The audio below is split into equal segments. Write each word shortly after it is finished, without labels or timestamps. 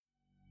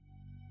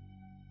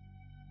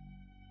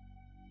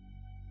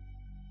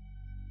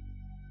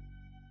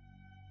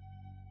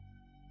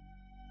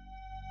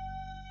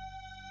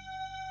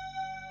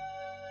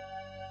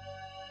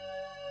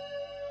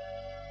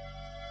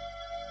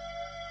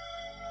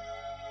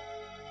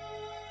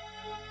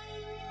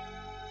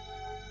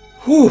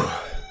Whew,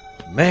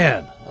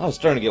 man, I was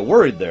starting to get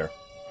worried there.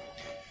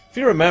 If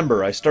you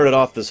remember, I started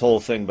off this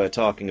whole thing by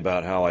talking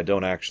about how I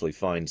don't actually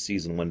find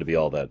Season 1 to be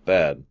all that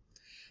bad.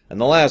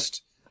 And the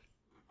last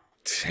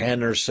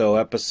 10 or so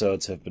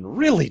episodes have been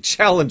really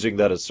challenging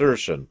that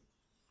assertion.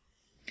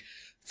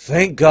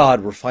 Thank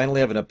God we're finally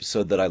having an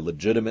episode that I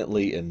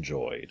legitimately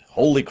enjoyed.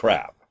 Holy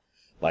crap.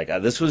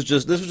 This was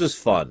just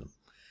fun.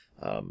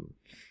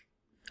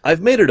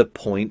 I've made it a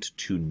point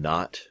to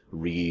not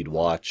read,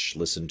 watch,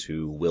 listen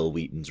to Will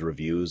Wheaton's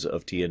reviews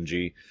of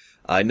TNG.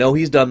 I know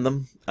he's done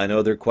them. I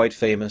know they're quite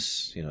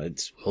famous. You know,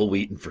 it's Will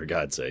Wheaton, for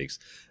God's sakes.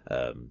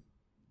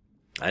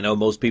 I know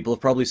most people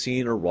have probably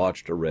seen or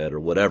watched or read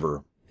or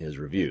whatever his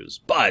reviews.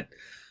 But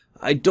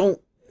I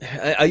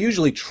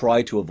usually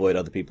try to avoid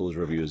other people's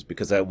reviews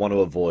because I want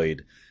to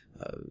avoid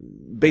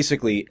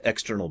basically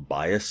external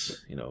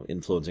bias,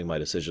 influencing my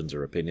decisions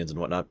or opinions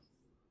and whatnot.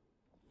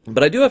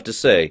 But I do have to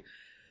say,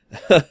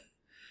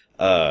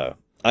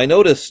 I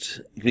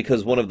noticed,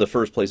 because one of the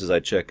first places I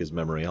check is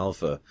Memory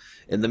Alpha.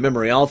 In the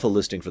Memory Alpha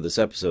listing for this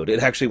episode, it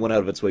actually went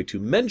out of its way to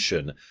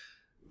mention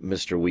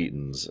Mr.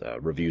 Wheaton's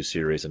review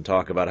series and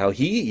talk about how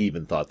he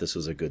even thought this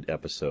was a good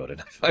episode.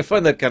 And I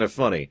find that kind of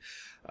funny,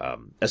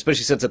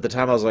 especially since at the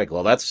time I was like,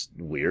 well, that's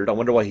weird. I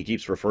wonder why he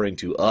keeps referring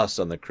to us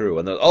on the crew.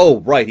 And then,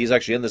 oh, right, he's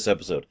actually in this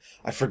episode.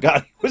 I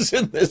forgot he was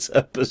in this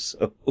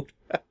episode.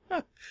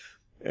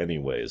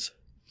 Anyways.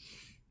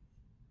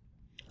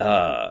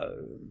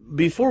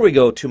 Before we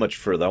go too much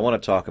further, I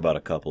want to talk about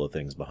a couple of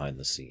things behind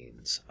the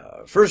scenes.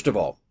 First of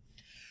all,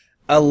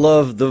 I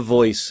love the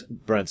voice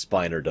Brent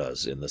Spiner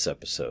does in this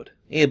episode.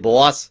 Hey,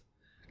 boss.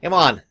 Come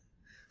on.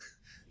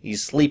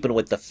 He's sleeping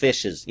with the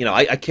fishes.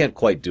 I can't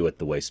quite do it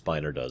the way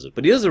Spiner does it,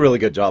 but he does a really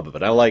good job of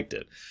it. I liked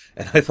it,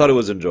 and I thought it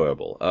was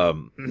enjoyable.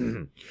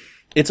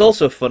 It's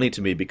also funny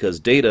to me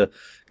because Data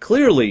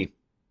clearly...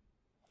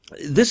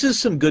 This is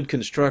some good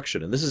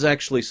construction, and this is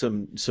actually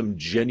some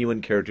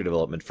genuine character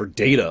development for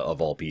Data,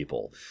 of all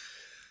people.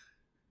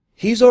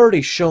 He's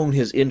already shown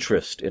his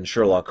interest in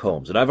Sherlock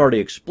Holmes, and I've already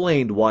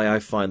explained why I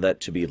find that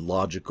to be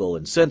logical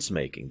and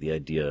sense-making, the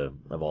idea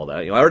of all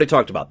that. I already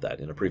talked about that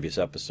in a previous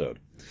episode.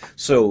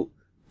 So,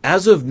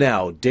 as of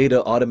now,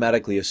 Data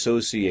automatically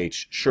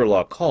associates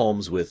Sherlock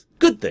Holmes with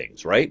good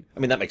things, right? I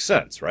mean, that makes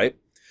sense, right?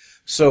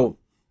 So,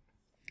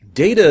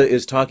 Data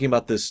is talking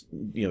about this,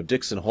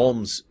 Dixon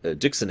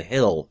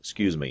Hill,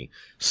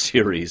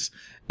 series,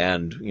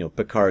 and,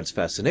 Picard's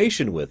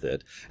fascination with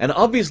it. And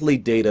obviously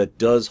Data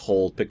does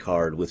hold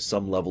Picard with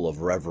some level of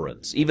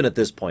reverence, even at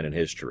this point in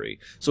history.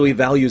 So he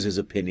values his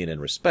opinion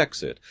and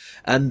respects it.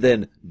 And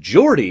then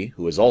Geordi,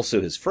 who is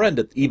also his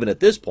friend even at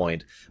this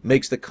point,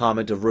 makes the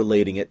comment of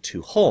relating it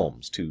to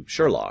Holmes, to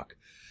Sherlock.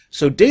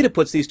 So Data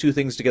puts these two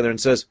things together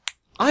and says,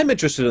 I'm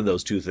interested in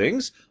those two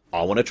things.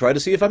 I want to try to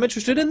see if I'm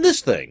interested in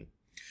this thing.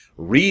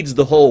 Reads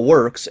the whole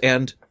works,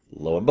 and,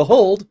 lo and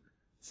behold,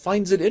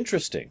 finds it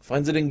interesting,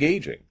 finds it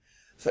engaging,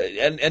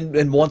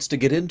 and wants to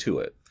get into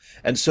it.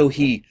 And so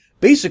he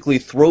basically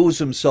throws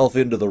himself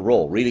into the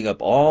role, reading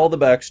up all the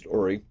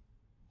backstory,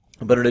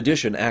 but in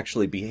addition,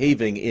 actually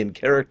behaving in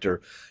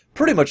character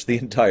pretty much the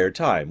entire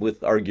time, with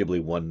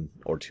arguably one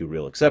or two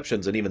real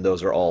exceptions, and even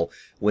those are all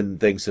when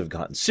things have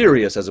gotten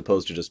serious, as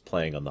opposed to just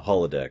playing on the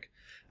holodeck.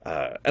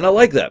 And I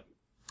like that.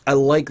 I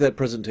like that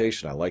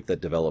presentation. I like that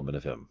development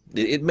of him.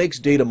 It makes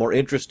Data more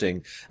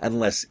interesting and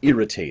less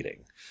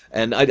irritating.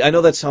 And I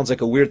know that sounds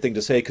like a weird thing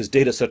to say because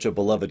Data's such a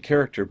beloved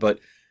character, but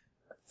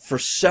for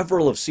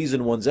several of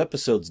Season 1's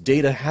episodes,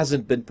 Data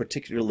hasn't been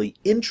particularly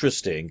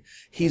interesting.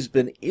 He's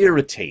been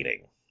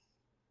irritating.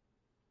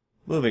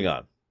 Moving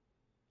on.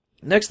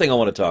 Next thing I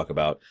want to talk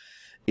about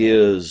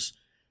is...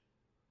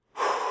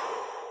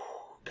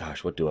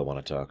 Gosh, what do I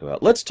want to talk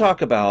about? Let's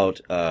talk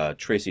about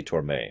Tracy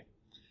Torme.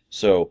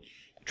 So...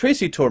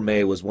 Tracy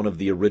Torme was one of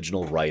the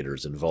original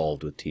writers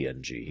involved with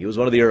TNG. He was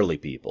one of the early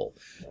people.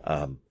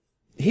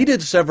 He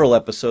did several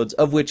episodes,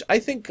 of which I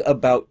think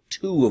about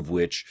 2 of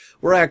which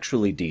were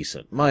actually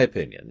decent, my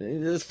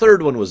opinion. The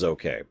third one was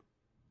okay.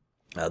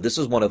 This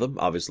is one of them,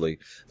 obviously.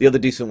 The other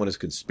decent one is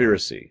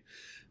Conspiracy.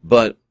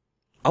 But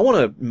I want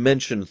to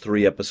mention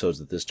 3 episodes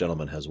that this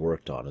gentleman has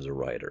worked on as a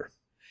writer.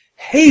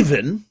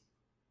 Haven!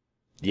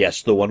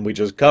 Yes, the one we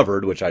just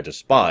covered, which I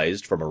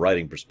despised from a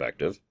writing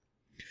perspective.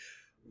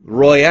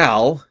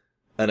 Royale,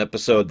 an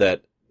episode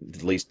that,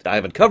 at least I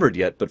haven't covered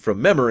yet, but from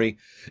memory,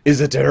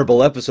 is a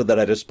terrible episode that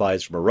I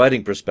despise from a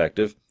writing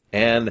perspective.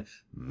 And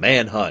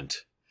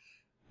Manhunt,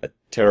 a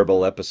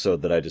terrible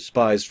episode that I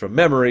despise from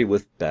memory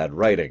with bad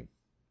writing.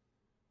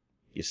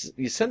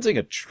 You sensing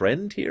a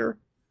trend here?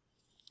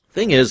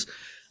 Thing is,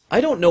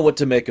 I don't know what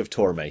to make of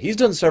Torme. He's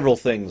done several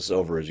things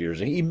over his years,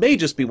 and he may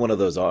just be one of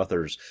those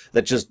authors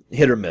that just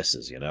hit or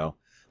misses,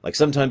 Like,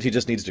 sometimes he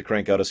just needs to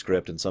crank out a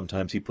script, and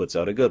sometimes he puts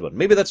out a good one.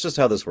 Maybe that's just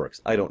how this works.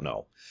 I don't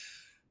know.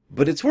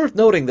 But it's worth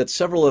noting that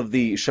several of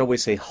the, shall we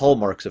say,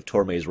 hallmarks of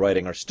Torme's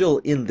writing are still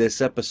in this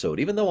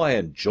episode, even though I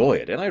enjoy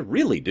it, and I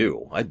really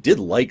do. I did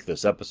like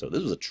this episode.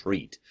 This was a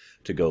treat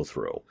to go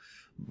through.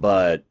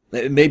 But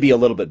it may be a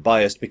little bit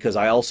biased because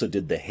I also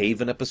did the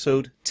Haven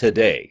episode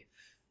today.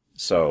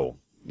 So,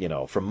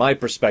 from my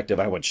perspective,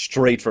 I went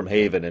straight from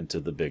Haven into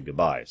the big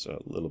goodbye,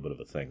 so a little bit of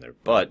a thing there.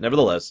 But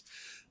nevertheless,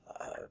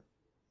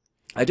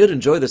 I did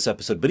enjoy this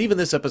episode, but even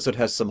this episode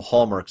has some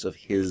hallmarks of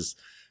his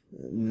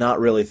not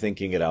really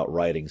thinking it out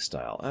writing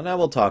style, and I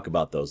will talk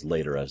about those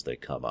later as they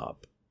come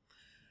up.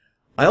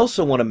 I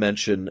also want to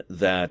mention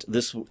that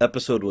this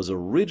episode was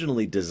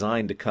originally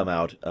designed to come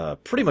out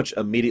pretty much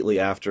immediately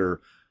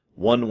after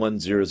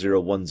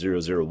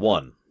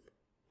 11001001,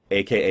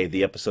 aka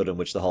the episode in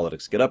which the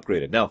holodecks get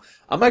upgraded. Now,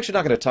 I'm actually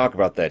not going to talk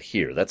about that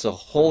here. That's a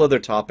whole other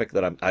topic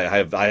that I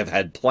have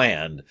had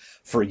planned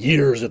for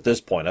years at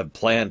this point. I've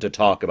planned to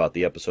talk about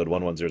the episode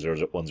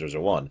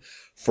 11001001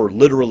 for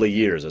literally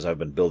years as I've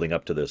been building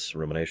up to this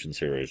Rumination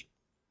series,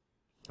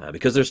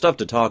 because there's stuff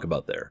to talk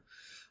about there.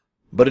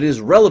 But it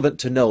is relevant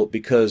to note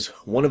because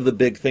one of the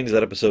big things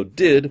that episode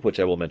did, which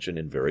I will mention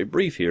in very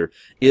brief here,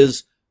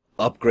 is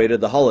upgraded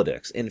the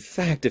holodecks. In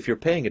fact, if you're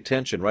paying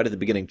attention, right at the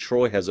beginning,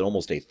 Troy has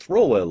almost a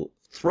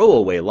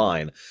throwaway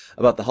line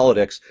about the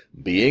holodecks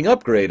being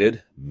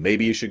upgraded.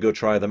 Maybe you should go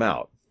try them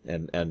out.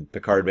 And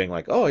Picard being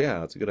like, oh yeah,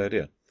 that's a good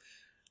idea.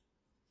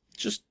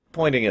 Just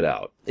pointing it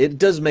out. It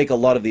does make a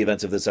lot of the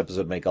events of this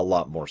episode make a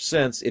lot more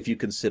sense if you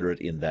consider it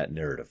in that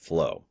narrative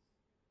flow.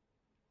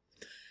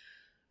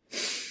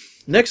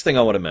 Next thing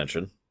I want to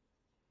mention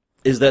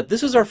is that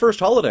this is our first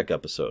holodeck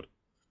episode.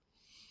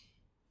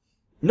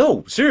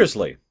 No,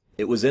 seriously.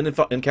 It was in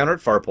Encounter at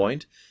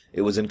Farpoint.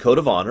 It was in Code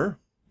of Honor.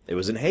 It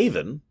was in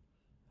Haven.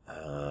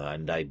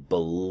 And I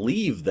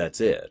believe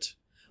that's it.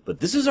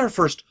 But this is our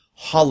first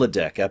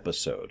holodeck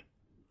episode.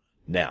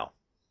 Now,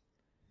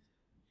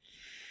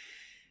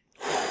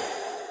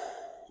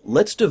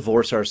 let's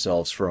divorce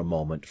ourselves for a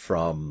moment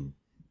from,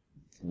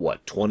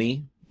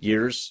 20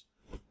 years?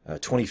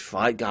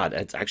 25, God,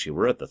 it's actually,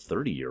 we're at the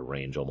 30-year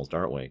range almost,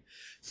 aren't we?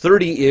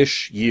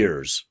 30-ish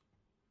years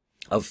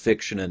of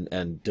fiction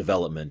and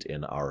development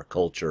in our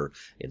culture,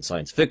 in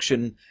science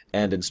fiction,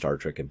 and in Star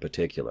Trek in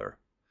particular.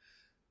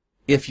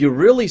 If you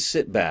really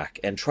sit back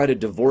and try to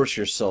divorce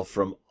yourself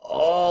from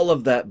all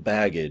of that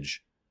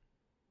baggage,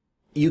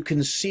 you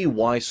can see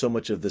why so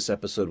much of this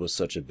episode was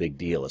such a big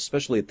deal,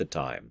 especially at the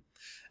time.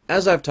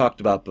 As I've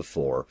talked about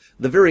before,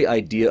 the very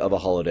idea of a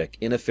holodeck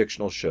in a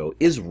fictional show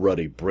is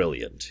ruddy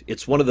brilliant.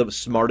 It's one of the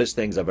smartest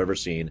things I've ever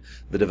seen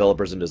the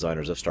developers and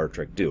designers of Star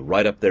Trek do,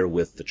 right up there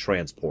with the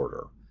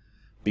transporter.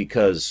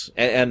 Because,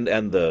 and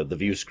the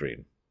view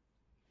screen.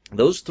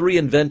 Those three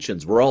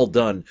inventions were all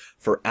done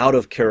for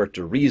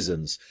out-of-character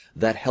reasons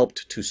that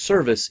helped to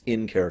service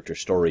in-character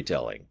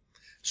storytelling.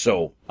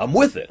 So, I'm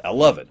with it. I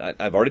love it.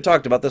 I've already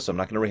talked about this, so I'm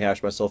not going to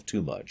rehash myself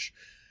too much.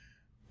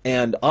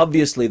 And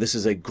obviously this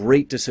is a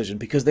great decision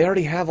because they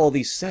already have all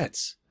these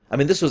sets. I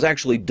mean, this was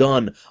actually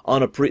done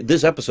on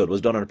this episode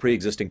was done on a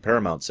pre-existing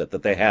Paramount set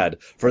that they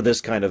had for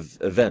this kind of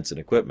events and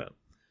equipment.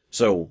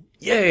 So,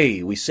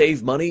 yay, we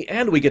save money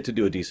and we get to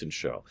do a decent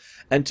show.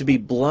 And to be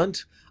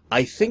blunt,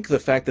 I think the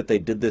fact that they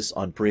did this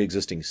on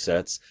pre-existing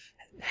sets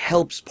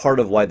helps part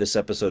of why this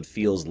episode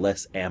feels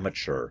less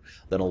amateur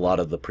than a lot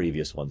of the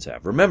previous ones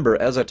have. Remember,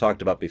 as I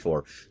talked about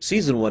before,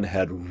 Season 1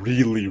 had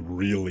really,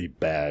 really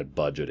bad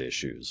budget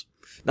issues.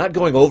 Not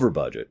going over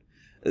budget.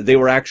 They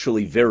were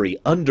actually very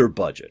under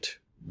budget.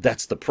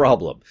 That's the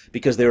problem,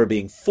 because they were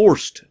being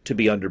forced to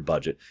be under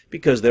budget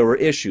because there were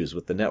issues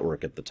with the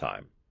network at the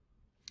time.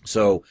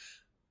 So,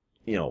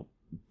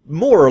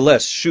 more or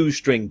less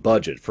shoestring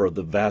budget for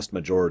the vast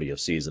majority of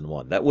Season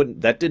 1.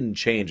 That didn't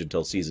change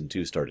until Season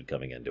 2 started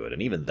coming into it,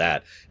 and even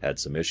that had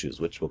some issues,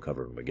 which we'll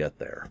cover when we get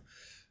there.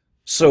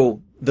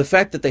 So, the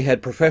fact that they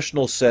had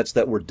professional sets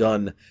that were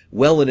done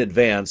well in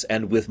advance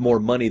and with more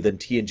money than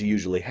TNG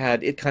usually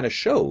had, it kind of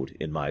showed,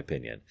 in my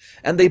opinion.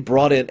 And they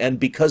brought in, and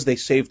because they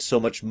saved so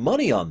much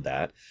money on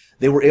that,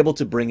 they were able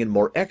to bring in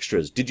more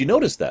extras. Did you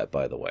notice that,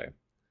 by the way?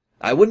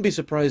 I wouldn't be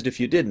surprised if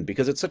you didn't,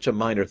 because it's such a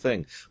minor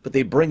thing. But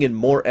they bring in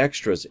more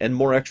extras, and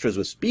more extras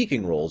with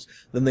speaking roles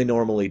than they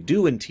normally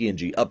do in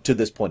TNG, up to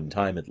this point in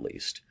time at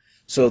least.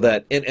 So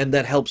that, and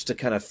that helps to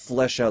kind of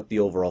flesh out the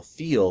overall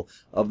feel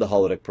of the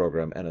holodeck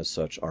program, and as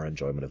such, our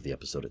enjoyment of the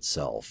episode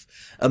itself.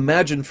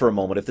 Imagine for a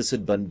moment if this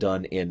had been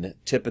done in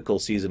typical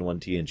Season 1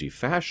 TNG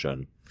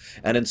fashion,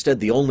 and instead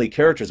the only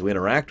characters we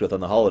interact with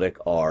on the holodeck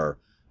are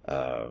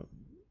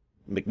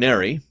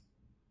McNary,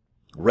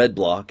 Red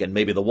Block, and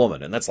maybe the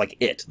woman, and that's like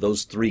it,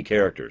 those three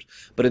characters.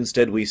 But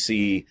instead we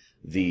see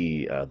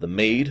the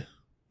maid,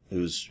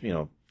 who's,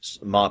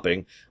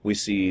 mopping. We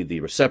see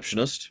the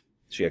receptionist.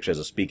 She actually has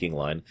a speaking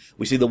line.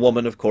 We see the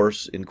woman, of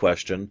course, in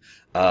question.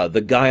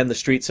 The guy on the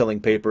street selling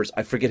papers.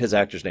 I forget his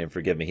actor's name,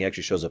 forgive me. He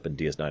actually shows up in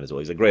DS9 as well.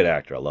 He's a great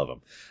actor. I love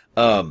him.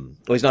 Well,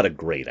 he's not a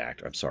great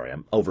actor. I'm sorry.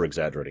 I'm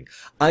over-exaggerating.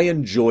 I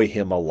enjoy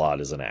him a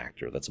lot as an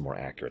actor. That's a more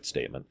accurate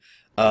statement.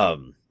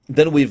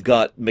 Then we've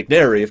got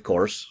McNary, of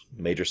course,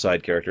 major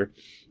side character.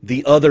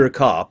 The other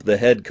cop, the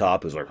head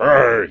cop, who's like,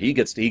 "Arr!" He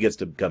gets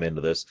to come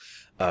into this.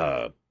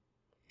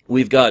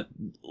 We've got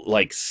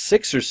like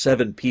 6 or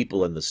 7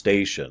 people in the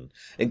station,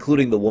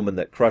 including the woman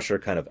that Crusher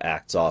kind of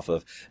acts off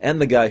of, and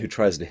the guy who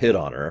tries to hit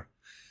on her.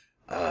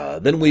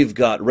 Then we've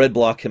got Red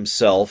Block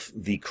himself,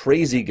 the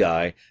crazy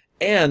guy,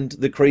 and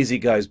the crazy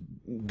guy's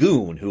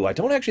goon, who I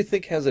don't actually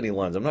think has any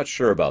lines. I'm not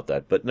sure about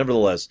that, but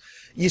nevertheless,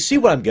 you see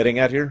what I'm getting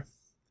at here?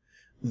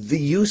 The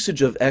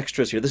usage of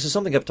extras here, this is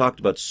something I've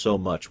talked about so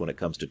much when it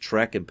comes to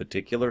Trek in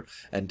particular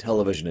and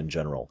television in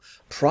general.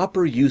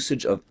 Proper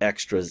usage of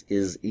extras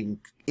is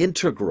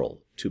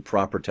integral to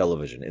proper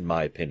television, in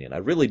my opinion. I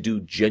really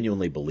do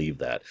genuinely believe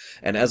that.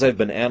 And as I've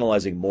been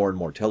analyzing more and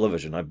more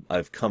television,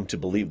 I've come to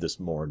believe this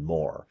more and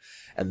more.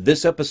 And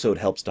this episode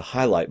helps to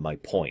highlight my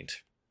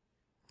point.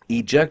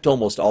 Eject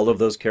almost all of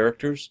those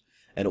characters,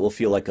 and it will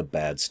feel like a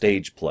bad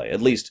stage play, at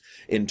least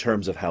in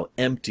terms of how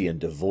empty and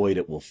devoid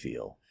it will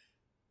feel.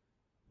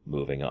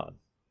 Moving on.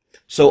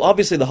 So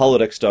obviously the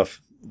holodeck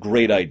stuff,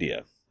 great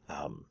idea.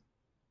 A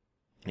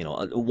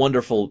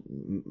wonderful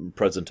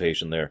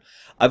presentation there.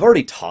 I've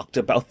already talked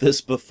about this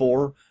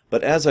before,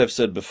 but as I've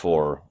said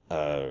before,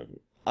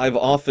 I've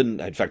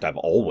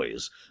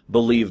always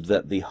believed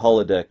that the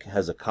holodeck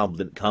has a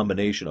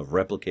combination of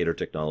replicator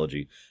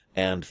technology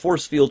and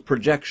force field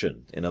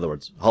projection, in other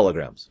words,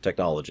 holograms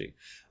technology.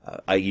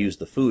 I used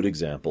the food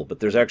example, but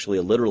there's actually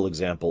a literal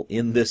example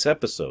in this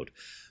episode.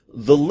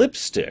 The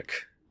lipstick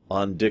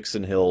on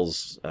Dixon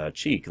Hill's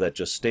cheek that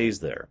just stays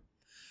there.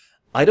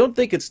 I don't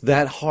think it's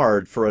that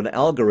hard for an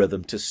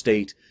algorithm to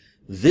state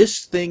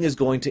this thing is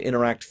going to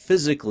interact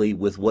physically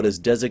with what is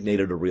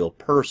designated a real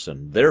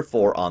person.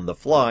 Therefore, on the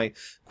fly,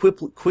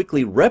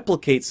 quickly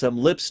replicate some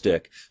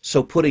lipstick,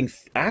 so putting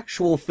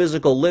actual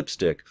physical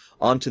lipstick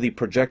onto the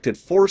projected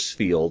force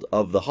field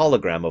of the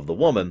hologram of the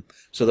woman,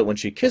 so that when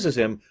she kisses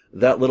him,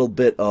 that little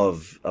bit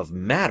of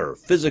matter,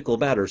 physical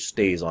matter,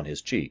 stays on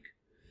his cheek.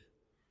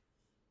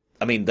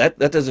 I mean, that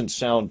doesn't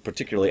sound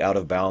particularly out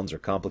of bounds or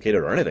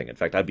complicated or anything. In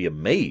fact, I'd be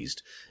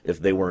amazed if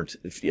they weren't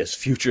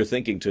future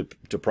thinking to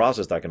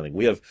process that kind of thing.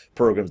 We have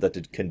programs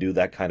that can do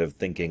that kind of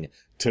thinking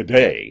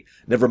today.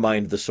 Never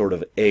mind the sort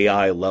of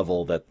AI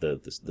level that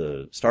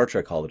the Star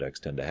Trek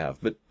holodecks tend to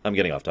have. But I'm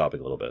getting off topic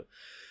a little bit.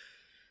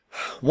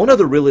 One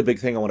other really big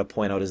thing I want to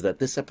point out is that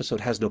this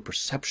episode has no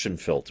perception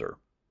filter.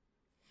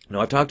 Now,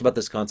 I've talked about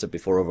this concept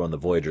before over on the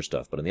Voyager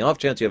stuff, but in the off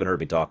chance you haven't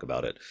heard me talk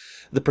about it,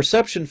 the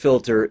perception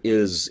filter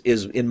is,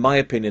 in my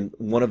opinion,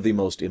 one of the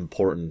most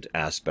important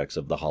aspects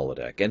of the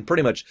holodeck, and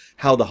pretty much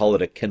how the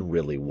holodeck can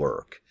really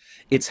work.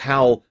 It's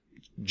how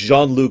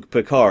Jean-Luc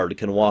Picard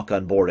can walk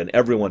on board and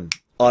everyone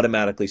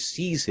automatically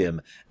sees him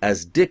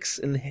as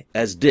Dixon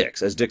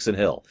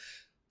Hill.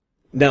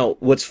 Now,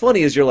 what's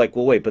funny is you're like,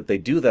 well, wait, but they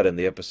do that in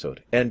the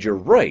episode. And you're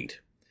right.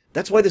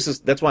 That's why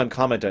I'm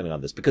commenting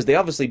on this, because they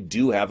obviously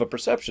do have a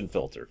perception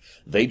filter.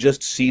 They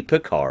just see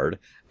Picard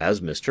as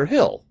Mr.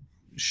 Hill,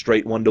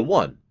 straight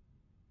 1-to-1.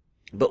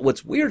 But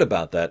what's weird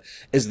about that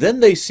is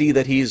then they see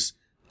that he's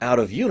out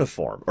of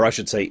uniform, or I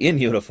should say in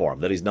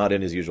uniform, that he's not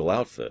in his usual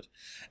outfit.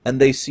 And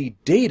they see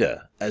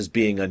Data as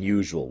being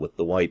unusual with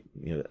the white,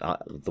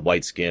 the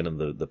white skin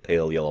and the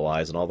pale yellow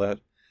eyes and all that.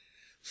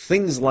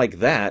 Things like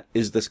that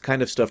is this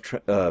kind of stuff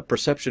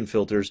perception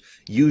filters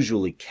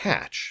usually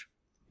catch.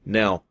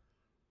 Now,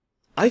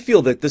 I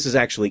feel that this is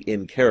actually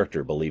in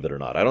character, believe it or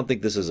not. I don't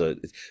think this is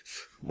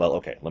well,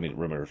 okay, let me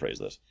rephrase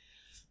this.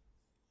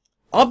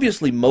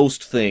 Obviously,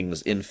 most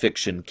things in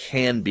fiction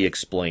can be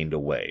explained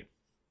away,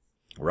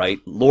 right?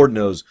 Lord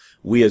knows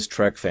we as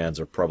Trek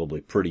fans are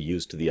probably pretty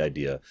used to the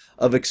idea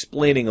of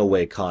explaining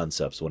away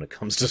concepts when it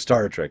comes to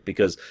Star Trek,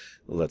 because,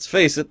 let's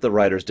face it, the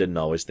writers didn't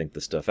always think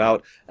this stuff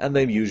out, and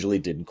they usually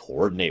didn't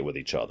coordinate with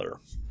each other.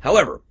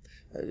 However,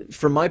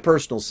 for my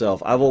personal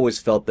self, I've always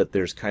felt that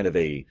there's kind of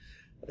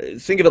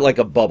think of it like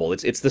a bubble.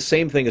 It's the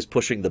same thing as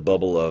pushing the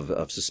bubble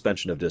of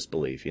suspension of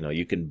disbelief.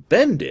 You can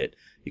bend it,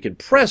 you can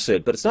press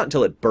it, but it's not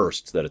until it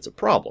bursts that it's a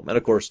problem. And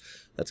of course,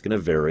 that's going to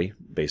vary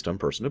based on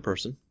person to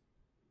person.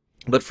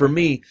 But for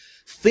me,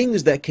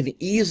 things that can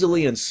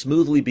easily and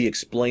smoothly be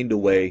explained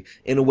away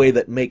in a way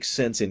that makes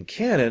sense in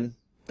canon,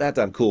 that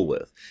I'm cool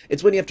with.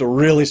 It's when you have to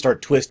really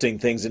start twisting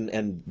things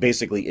and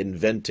basically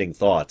inventing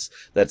thoughts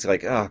that's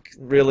like,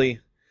 really?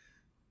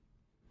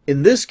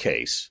 In this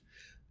case,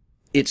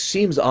 it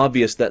seems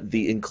obvious that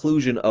the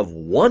inclusion of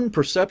one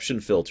perception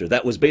filter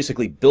that was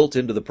basically built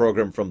into the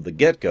program from the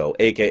get-go,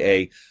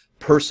 aka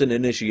person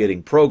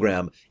initiating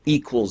program,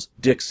 equals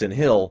Dixon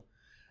Hill,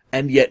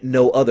 and yet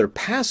no other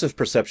passive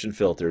perception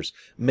filters,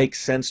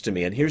 makes sense to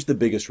me. And here's the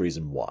biggest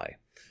reason why.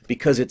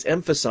 Because it's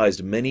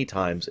emphasized many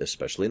times,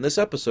 especially in this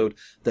episode,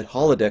 that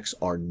holodecks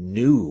are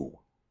new.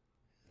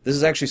 This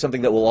is actually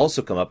something that will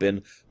also come up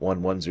in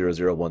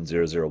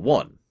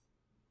 11001001.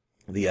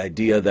 The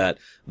idea that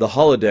the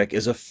holodeck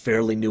is a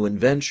fairly new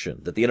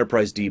invention, that the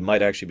Enterprise D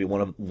might actually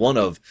be one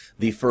of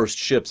the first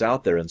ships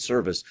out there in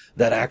service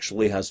that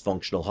actually has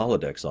functional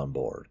holodecks on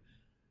board.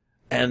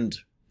 And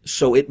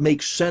so it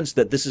makes sense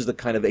that this is the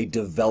kind of a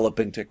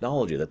developing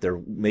technology, that they're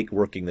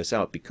working this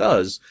out,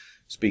 because,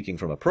 speaking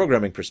from a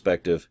programming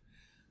perspective,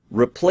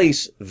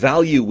 replace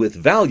value with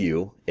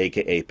value,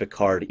 aka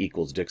Picard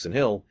equals Dixon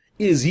Hill,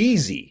 is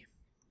easy.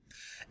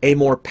 A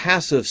more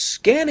passive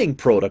scanning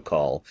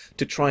protocol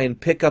to try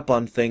and pick up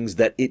on things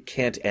that it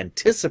can't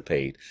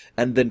anticipate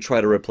and then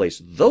try to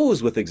replace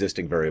those with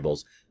existing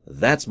variables,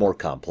 That's more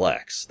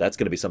complex. That's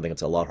going to be something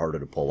that's a lot harder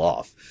to pull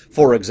off.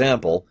 For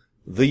example,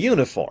 the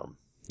uniform.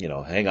 You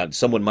know, hang on,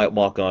 someone might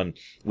walk on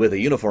with a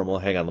uniform. Well,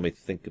 hang on, let me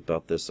think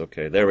about this.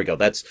 Okay, there we go.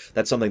 That's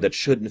something that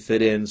shouldn't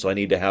fit in, so I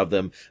need to have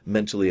them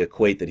mentally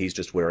equate that he's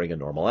just wearing a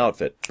normal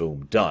outfit.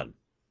 Boom, done.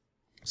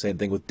 Same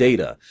thing with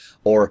Data,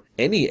 or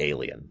any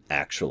alien,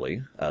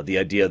 actually. The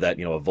idea that,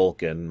 you know, a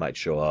Vulcan might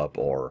show up,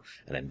 or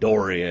an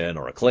Andorian,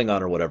 or a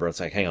Klingon, or whatever. It's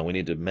like, hang on, we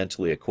need to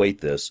mentally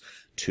equate this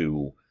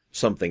to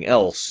something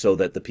else so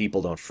that the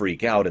people don't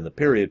freak out in the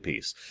period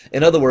piece.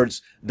 In other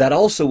words, that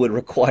also would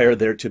require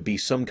there to be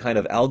some kind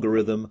of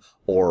algorithm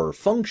or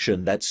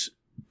function that's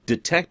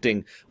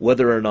detecting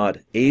whether or not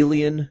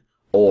alien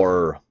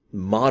or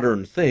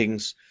modern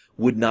things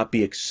would not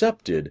be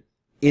accepted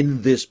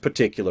in this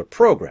particular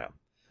program.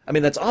 I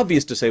mean, that's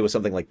obvious to say with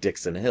something like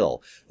Dixon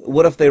Hill.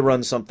 What if they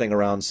run something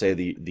around, say,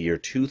 the year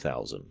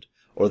 2000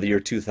 or the year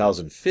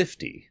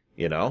 2050,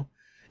 you know?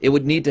 It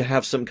would need to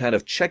have some kind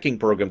of checking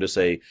program to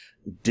say,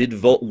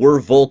 were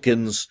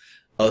Vulcans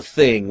a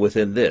thing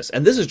within this?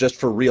 And this is just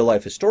for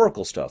real-life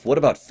historical stuff. What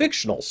about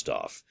fictional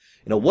stuff?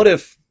 You know, what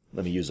if,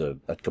 let me use a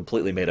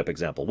completely made-up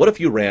example. What if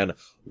you ran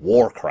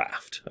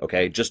Warcraft,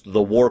 okay? Just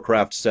the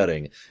Warcraft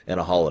setting in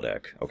a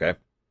holodeck, okay?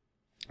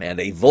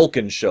 And a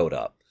Vulcan showed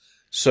up.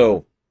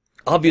 So,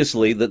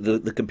 obviously,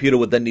 the computer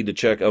would then need to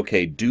check,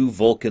 okay, do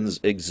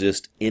Vulcans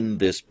exist in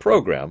this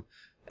program?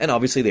 And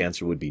obviously the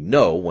answer would be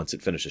no once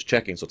it finishes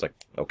checking. So it's like,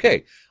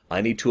 okay, I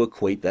need to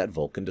equate that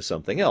Vulcan to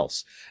something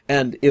else.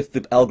 And if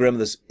the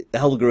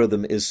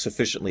algorithm is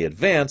sufficiently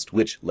advanced,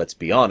 which, let's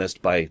be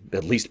honest,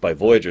 at least by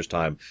Voyager's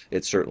time,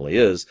 it certainly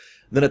is,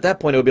 then at that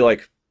point it would be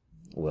like,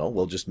 well,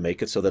 we'll just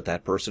make it so that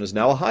that person is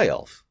now a high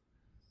elf.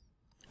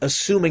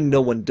 Assuming no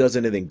one does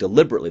anything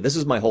deliberately. This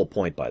is my whole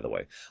point, by the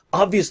way.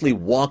 Obviously,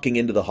 walking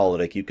into the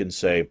holodeck, you can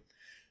say,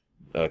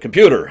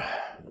 computer,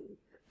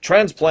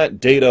 transplant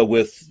Data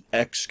with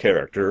X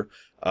character,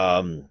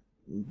 Mr.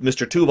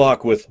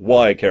 Tuvok with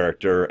Y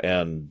character,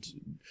 and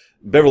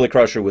Beverly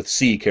Crusher with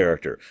C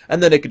character.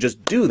 And then it could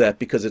just do that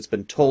because it's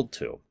been told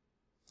to.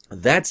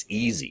 That's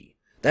easy.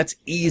 That's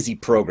easy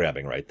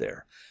programming right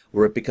there.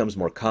 Where it becomes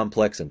more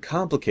complex and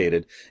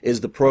complicated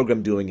is the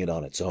program doing it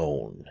on its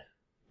own,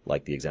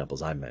 like the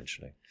examples I'm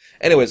mentioning.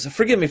 Anyways,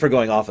 forgive me for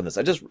going off on this.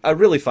 I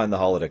really find the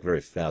holodeck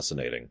very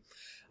fascinating.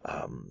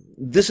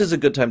 This is a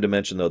good time to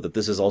mention, though, that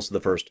this is also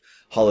the first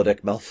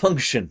holodeck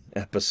malfunction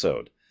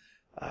episode.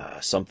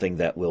 Something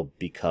that will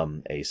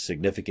become a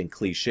significant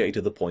cliche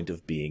to the point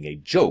of being a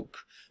joke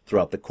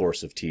throughout the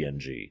course of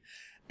TNG.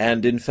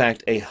 And in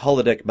fact, a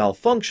holodeck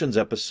malfunctions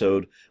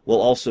episode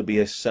will also be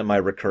a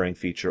semi-recurring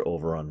feature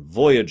over on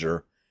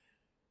Voyager.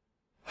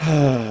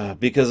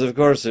 Because of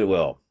course it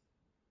will.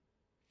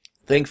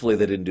 Thankfully,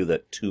 they didn't do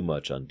that too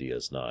much on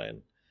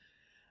DS9.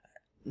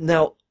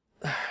 Now,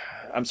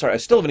 I'm sorry, I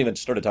still haven't even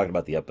started talking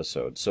about the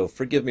episode, so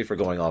forgive me for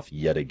going off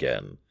yet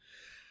again.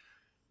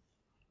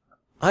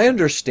 I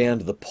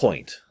understand the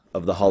point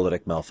of the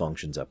holodeck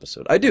malfunctions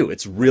episode. I do.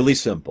 It's really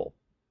simple.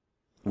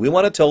 We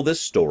want to tell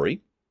this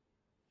story,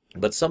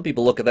 but some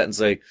people look at that and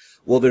say,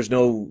 well, there's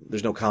no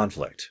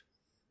conflict.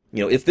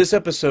 You know, if this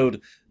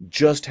episode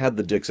just had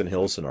the Dixon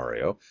Hill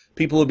scenario,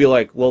 people would be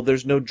like, well,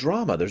 there's no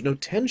drama, there's no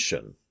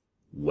tension.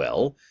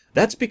 Well,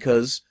 that's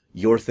because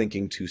you're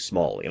thinking too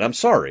smallly. And I'm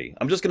sorry,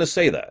 I'm just going to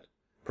say that.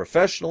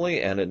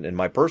 Professionally and in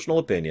my personal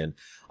opinion,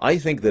 I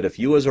think that if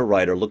you as a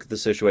writer look at the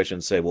situation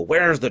and say, well,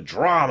 where's the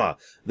drama?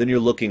 Then you're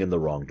looking in the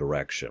wrong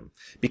direction.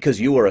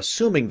 Because you are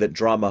assuming that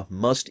drama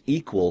must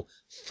equal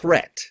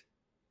threat.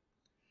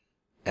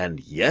 And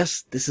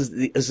yes, this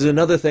is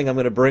another thing I'm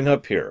going to bring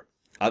up here.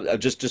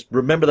 Just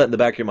remember that in the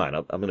back of your mind.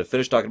 I'm going to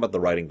finish talking about the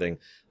writing thing,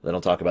 then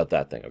I'll talk about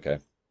that thing, okay?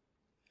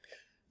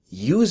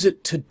 Use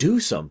it to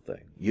do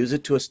something. Use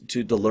it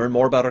to learn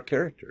more about our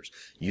characters.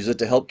 Use it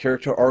to help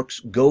character arcs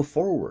go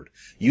forward.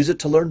 Use it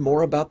to learn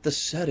more about the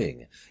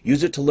setting.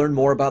 Use it to learn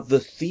more about the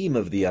theme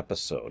of the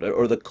episode,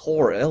 or the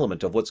core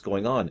element of what's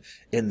going on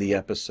in the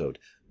episode.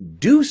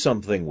 Do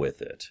something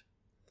with it.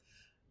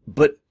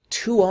 But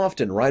too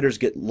often, writers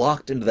get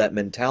locked into that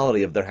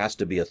mentality of there has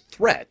to be a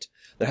threat.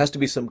 There has to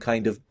be some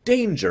kind of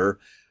danger.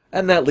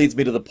 And that leads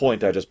me to the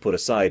point I just put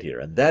aside here,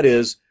 and that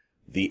is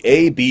the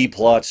A-B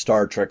plot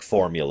Star Trek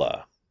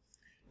formula.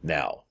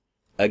 Now,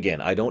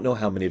 again, I don't know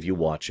how many of you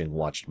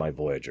watched my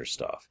Voyager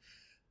stuff,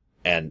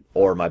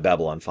 or my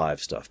Babylon 5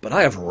 stuff, but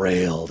I have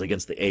railed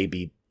against the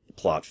A-B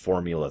plot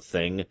formula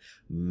thing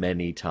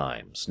many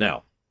times.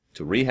 Now,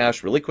 to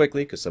rehash really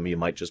quickly, because some of you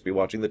might just be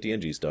watching the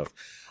TNG stuff,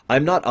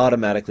 I'm not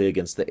automatically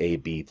against the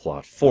A-B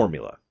plot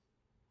formula.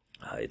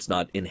 It's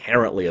not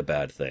inherently a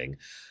bad thing.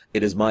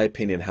 It is my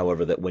opinion,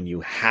 however, that when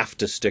you have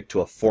to stick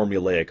to a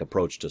formulaic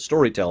approach to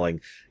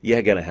storytelling,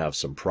 you're going to have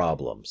some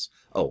problems.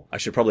 Oh, I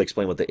should probably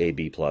explain what the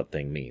A-B plot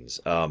thing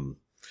means.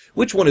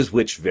 Which one is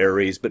which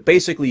varies, but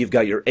basically you've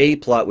got your A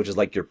plot, which is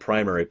like your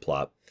primary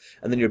plot,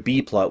 and then your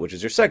B plot, which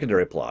is your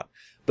secondary plot.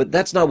 But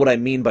that's not what I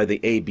mean by the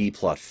A-B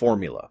plot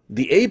formula.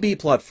 The A-B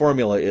plot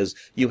formula is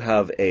you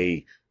have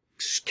a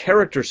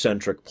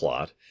character-centric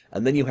plot,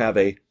 and then you have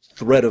a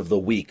thread of the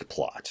week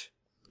plot.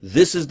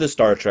 This is the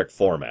Star Trek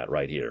format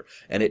right here,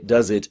 and it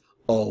does it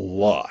a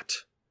lot.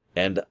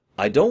 And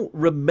I don't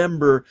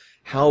remember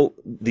how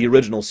the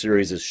original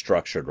series is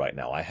structured right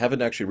now. I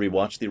haven't actually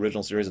rewatched the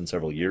original series in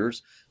several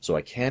years, so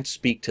I can't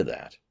speak to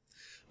that.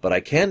 But I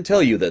can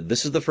tell you that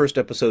this is the first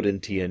episode in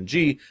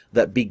TNG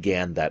that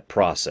began that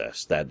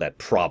process, that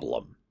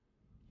problem.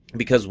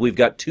 Because we've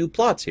got two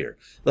plots here.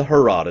 The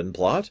Haradan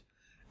plot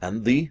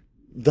and the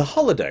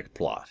holodeck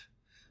plot.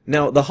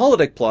 Now, the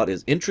holodeck plot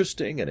is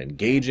interesting and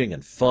engaging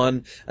and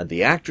fun, and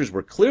the actors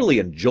were clearly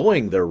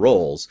enjoying their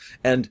roles,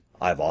 and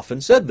I've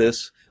often said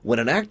this, when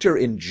an actor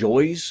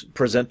enjoys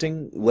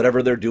presenting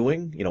whatever they're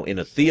doing, in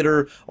a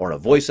theater, or in a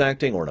voice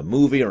acting, or in a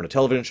movie, or in a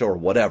television show, or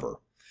whatever,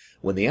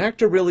 when the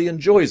actor really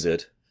enjoys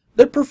it,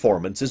 their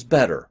performance is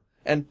better.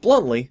 And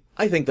bluntly,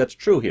 I think that's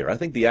true here. I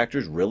think the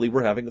actors really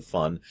were having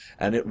fun,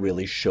 and it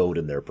really showed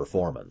in their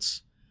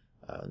performance.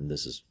 And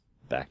this is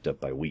backed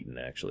up by Wheaton,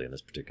 actually, in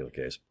this particular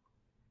case.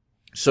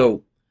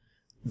 So,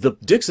 the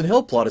Dixon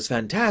Hill plot is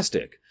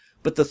fantastic,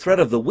 but the threat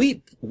of the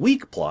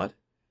week plot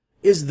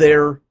is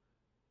there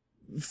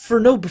for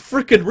no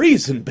frickin'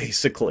 reason,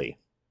 basically.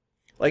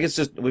 Like, it's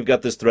just, we've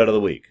got this threat of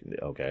the week.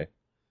 Okay.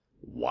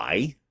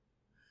 Why?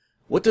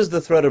 What does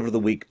the threat of the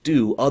week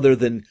do other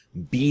than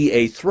be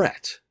a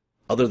threat?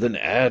 Other than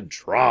add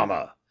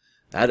drama?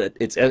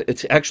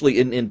 It's actually,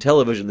 in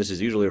television, this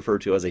is usually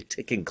referred to as a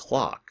ticking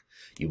clock.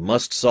 You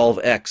must solve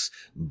X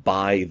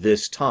by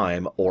this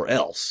time or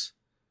else.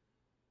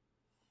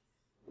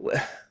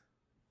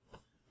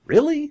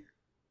 Really?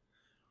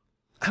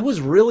 I was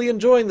really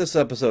enjoying this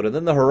episode, and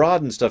then the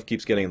Haradan stuff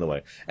keeps getting in the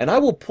way. And I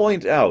will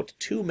point out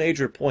two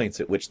major points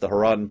at which the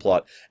Haradan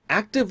plot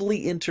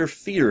actively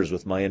interferes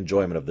with my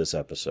enjoyment of this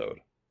episode.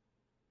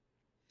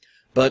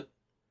 But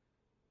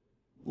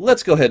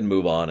let's go ahead and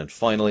move on and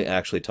finally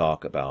actually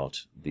talk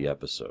about the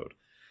episode.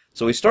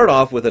 So we start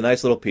off with a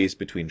nice little piece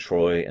between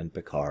Troy and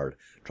Picard,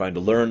 trying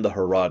to learn the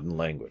Haradan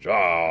language.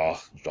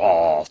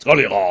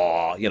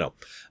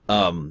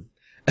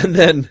 And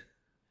then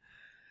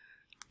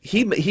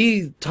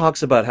he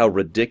talks about how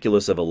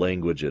ridiculous of a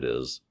language it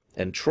is.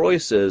 And Troy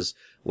says,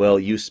 well,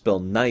 you spell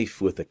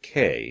knife with a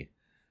K.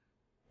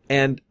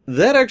 And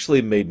that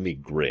actually made me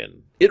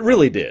grin. It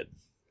really did.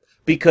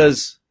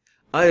 Because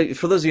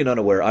for those of you not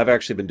aware, I've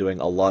actually been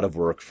doing a lot of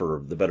work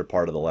for the better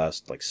part of the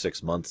last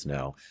 6 months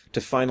now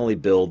to finally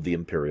build the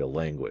Imperial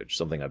language,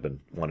 something I've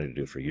been wanting to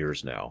do for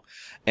years now.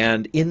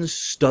 And in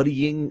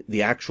studying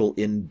the actual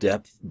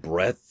in-depth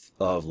breadth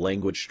of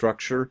language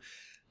structure,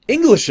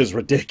 English is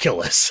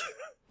ridiculous.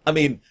 I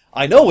mean,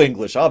 I know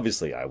English,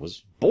 obviously. I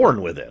was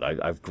born with it.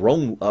 I've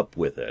grown up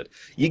with it.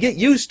 You get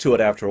used to it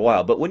after a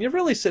while, but when you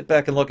really sit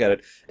back and look at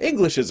it,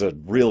 English is a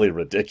really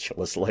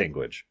ridiculous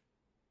language.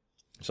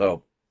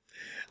 So,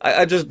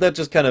 that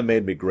just kind of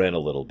made me grin a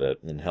little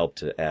bit and helped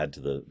to add to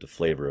the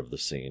flavor of the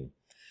scene.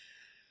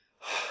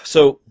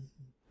 So,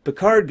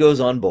 Picard goes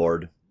on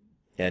board,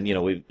 and,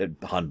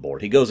 on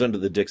board. He goes into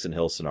the Dixon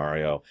Hill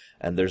scenario,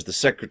 and there's the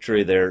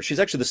secretary there. She's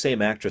actually the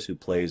same actress who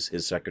plays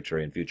his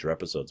secretary in future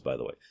episodes, by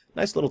the way.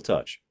 Nice little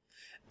touch.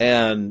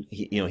 And,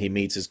 he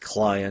meets his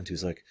client,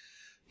 who's like,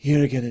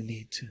 you're gonna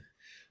need to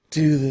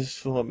do this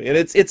for me. And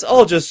it's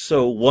all just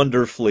so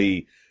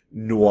wonderfully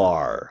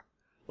noir.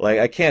 Like,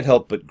 I can't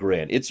help but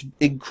grin. It's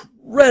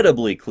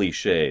incredibly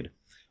cliched,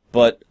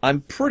 but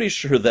I'm pretty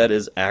sure that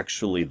is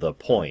actually the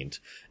point.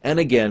 And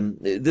again,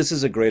 this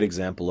is a great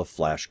example of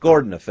Flash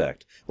Gordon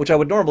effect, which I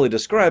would normally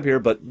describe here,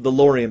 but the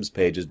Lorium's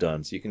page is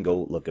done, so you can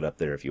go look it up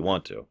there if you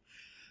want to.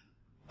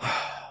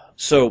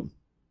 So,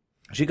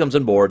 she comes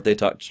on board, they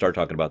start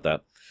talking about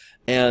that,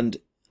 and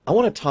I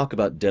want to talk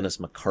about Dennis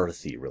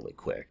McCarthy really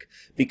quick,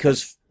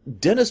 because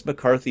Dennis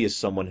McCarthy is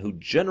someone who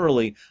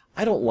generally,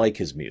 I don't like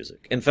his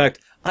music. In fact,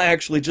 I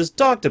actually just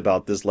talked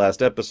about this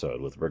last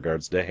episode with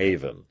regards to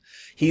Haven.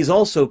 He's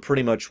also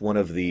pretty much one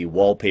of the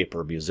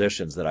wallpaper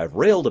musicians that I've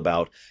railed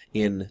about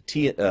in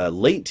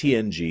late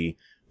TNG,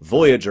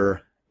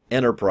 Voyager,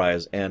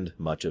 Enterprise, and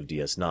much of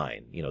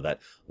DS9.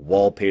 That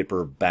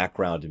wallpaper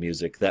background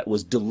music that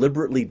was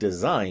deliberately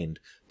designed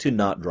to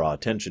not draw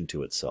attention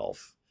to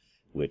itself,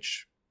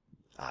 which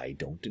I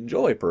don't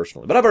enjoy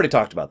personally. But I've already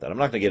talked about that. I'm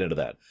not going to get into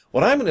that.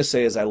 What I'm going to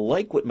say is I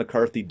like what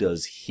McCarthy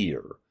does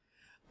here.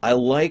 I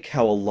like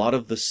how a lot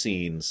of the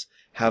scenes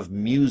have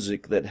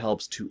music that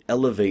helps to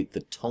elevate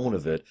the tone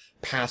of it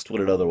past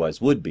what it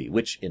otherwise would be,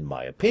 which, in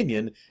my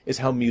opinion, is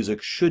how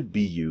music should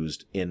be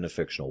used in a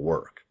fictional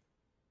work.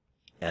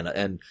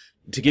 And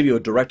to give you a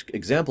direct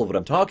example of what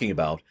I'm talking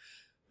about,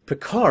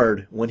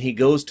 Picard, when he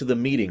goes to the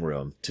meeting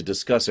room to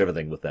discuss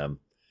everything with them,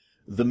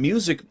 the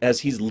music as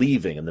he's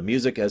leaving and the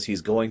music as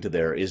he's going to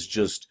there is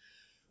just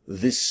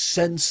this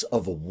sense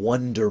of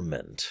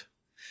wonderment.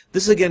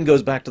 This again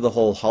goes back to the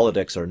whole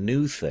holodecks are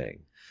new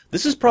thing.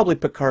 This is probably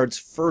Picard's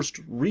first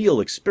real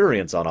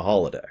experience on a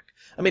holodeck.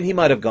 I mean, he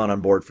might have gone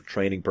on board for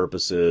training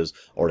purposes,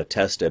 or to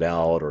test it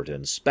out, or to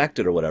inspect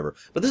it, or whatever,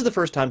 but this is the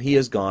first time he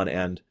has gone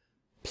and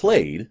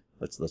played,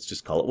 let's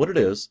just call it what it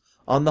is,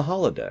 on the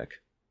holodeck.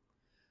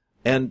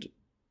 And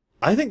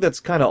I think that's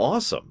kind of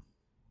awesome.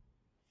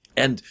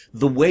 And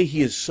the way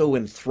he is so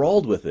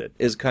enthralled with it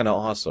is kind of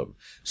awesome.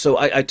 So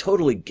I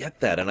totally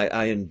get that, and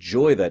I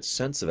enjoy that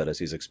sense of it as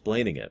he's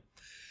explaining it.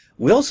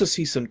 We also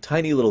see some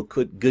tiny little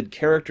good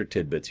character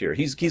tidbits here.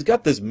 He's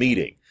got this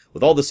meeting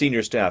with all the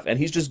senior staff, and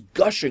he's just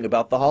gushing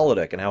about the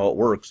holodeck and how it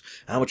works,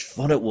 how much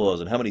fun it was,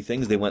 and how many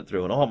things they went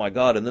through, and oh my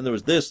god, and then there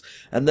was this,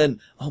 and then,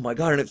 oh my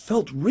god, and it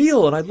felt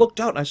real, and I looked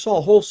out and I saw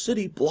a whole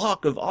city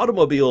block of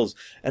automobiles,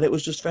 and it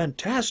was just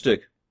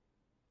fantastic.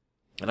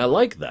 And I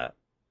like that.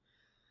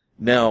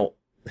 Now,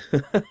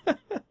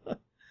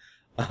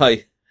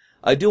 I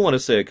do want to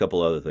say a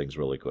couple other things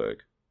really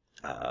quick.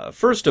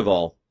 First of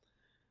all,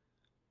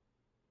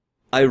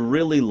 I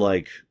really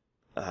like,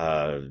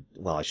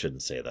 well, I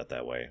shouldn't say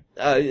that way.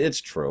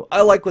 It's true.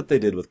 I like what they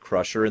did with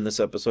Crusher in this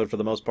episode for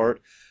the most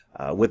part,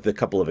 with the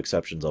couple of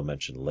exceptions I'll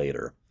mention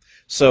later.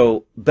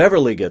 So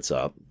Beverly gets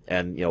up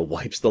and,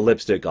 wipes the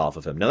lipstick off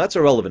of him. Now that's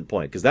a relevant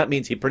point, because that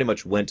means he pretty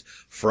much went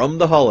from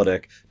the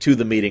holodeck to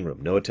the meeting room.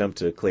 No attempt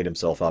to clean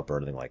himself up or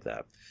anything like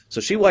that. So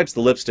she wipes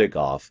the lipstick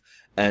off,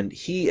 and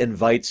he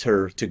invites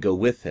her to go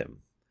with him.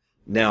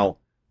 Now,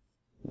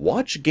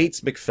 watch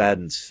Gates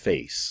McFadden's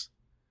face.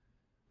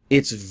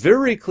 It's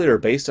very clear,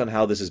 based on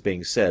how this is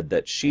being said,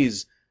 that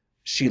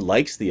she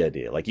likes the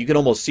idea. Like, you can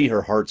almost see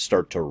her heart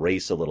start to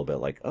race a little bit,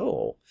 like,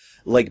 oh.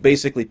 Like,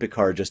 basically,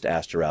 Picard just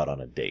asked her out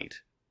on a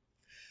date.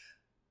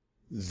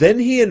 Then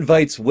he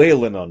invites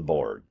Weyland on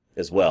board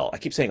as well. I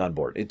keep saying on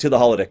board, to the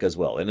holodeck as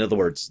well. In other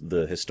words,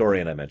 the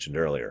historian I mentioned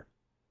earlier.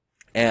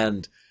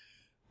 And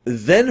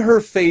then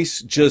her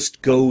face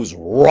just goes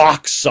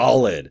rock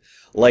solid.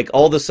 Like,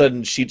 all of a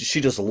sudden, she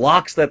just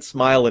locks that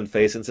smile in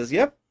face and says,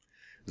 yep,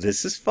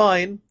 this is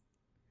fine.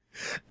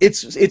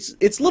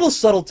 It's little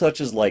subtle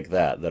touches like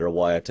that are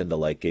why I tend to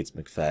like Gates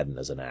McFadden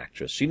as an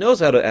actress. She knows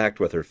how to act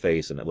with her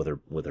face and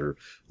with her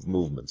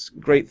movements.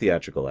 Great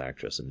theatrical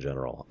actress in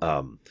general.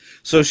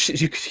 So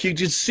you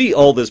just see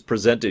all this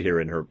presented here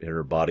in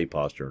her body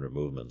posture and her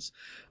movements.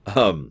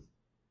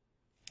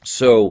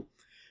 So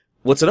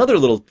what's another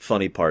little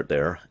funny part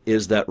there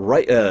is that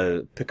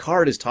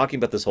Picard is talking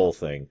about this whole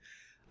thing.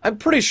 I'm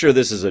pretty sure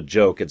this is a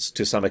joke, it's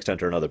to some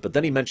extent or another, but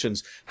then he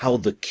mentions how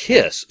the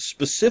kiss,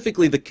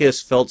 specifically the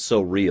kiss, felt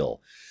so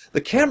real.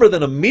 The camera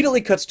then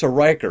immediately cuts to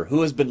Riker,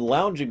 who has been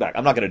lounging back.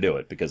 I'm not going to do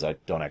it, because I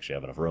don't actually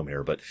have enough room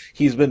here, but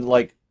he's been,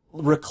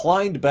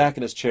 reclined back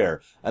in his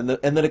chair, and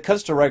then it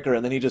cuts to Riker,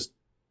 and then he just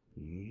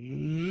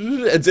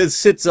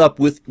sits up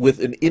with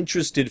an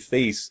interested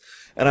face,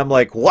 and I'm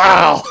like,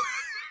 wow!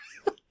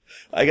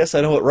 I guess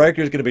I know what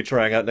Riker's going to be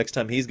trying out next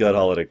time he's got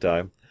holodeck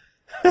time.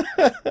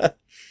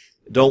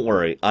 Don't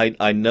worry.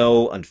 I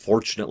know,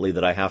 unfortunately,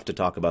 that I have to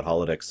talk about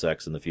holodeck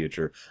sex in the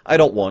future. I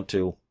don't want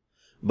to,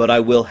 but I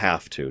will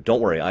have to.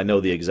 Don't worry. I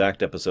know the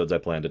exact episodes I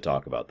plan to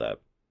talk about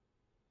that.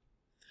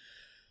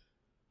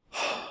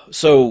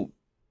 So,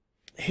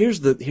 here's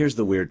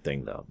the weird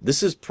thing, though.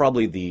 This is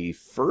probably the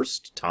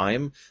first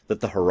time that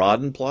the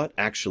Haradan plot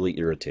actually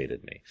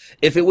irritated me.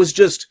 If it was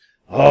just,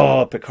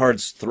 oh,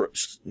 Picard's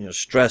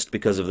stressed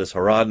because of this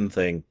Haradan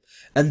thing,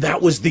 and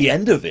that was the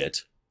end of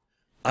it,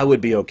 I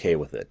would be okay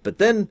with it. But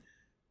then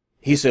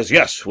he says,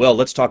 yes, well,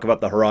 let's talk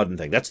about the Haradan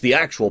thing. That's the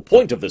actual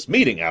point of this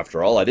meeting,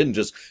 after all. I didn't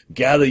just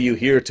gather you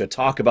here to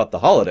talk about the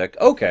holodeck.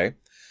 Okay.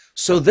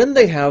 So then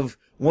they have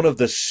one of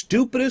the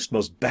stupidest,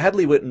 most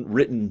badly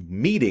written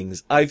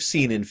meetings I've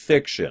seen in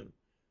fiction.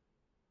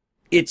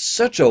 It's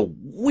such a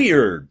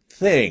weird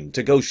thing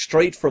to go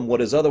straight from what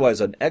is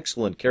otherwise an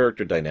excellent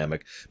character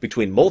dynamic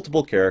between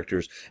multiple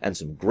characters and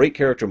some great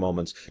character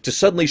moments to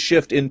suddenly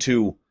shift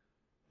into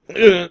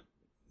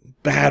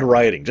bad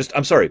writing.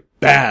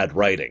 Bad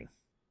writing.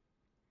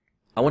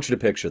 I want you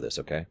to picture this,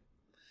 okay?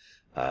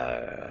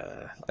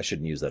 I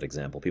shouldn't use that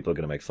example. People are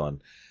going to make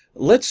fun.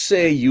 Let's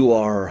say you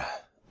are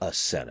a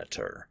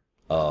senator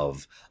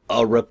of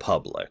a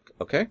republic,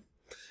 okay?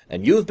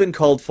 And you have been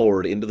called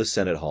forward into the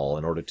Senate Hall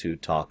in order to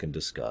talk and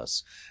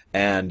discuss.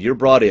 And you're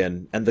brought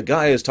in, and the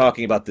guy is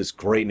talking about this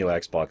great new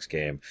Xbox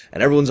game,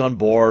 and everyone's on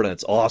board, and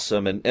it's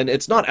awesome, and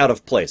it's not out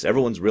of place.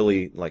 Everyone's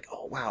really like,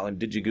 oh, wow, and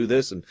did you do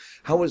this? And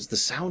how was the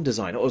sound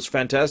design? Oh, it was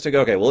fantastic.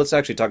 Okay, well, let's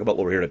actually talk about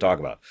what we're here to talk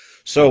about.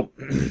 So,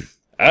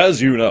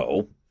 as you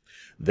know,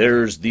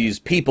 there's these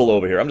people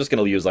over here. I'm just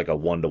going to use like a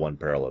one-to-one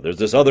parallel. There's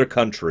this other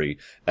country,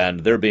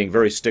 and they're being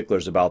very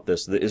sticklers about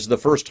this. This is the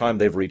first time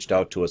they've reached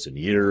out to us in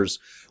years.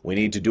 We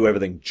need to do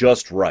everything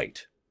just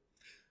right.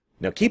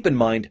 Now, keep in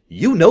mind,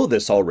 you know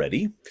this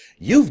already.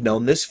 You've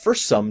known this for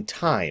some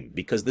time,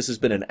 because this has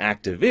been an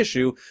active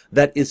issue,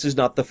 that this is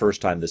not the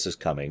first time this is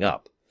coming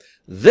up.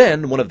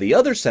 Then, one of the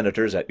other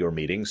senators at your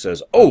meeting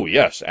says, oh,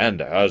 yes, and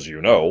as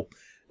you know.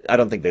 I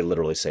don't think they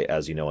literally say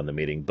as you know in the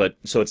meeting, but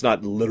so it's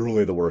not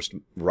literally the worst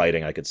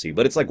writing I could see,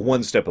 but it's like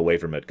one step away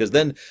from it, because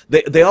then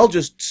they all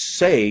just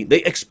say,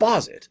 they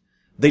exposit.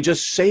 They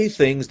just say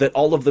things that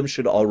all of them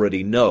should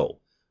already know.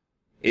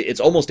 It's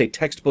almost a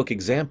textbook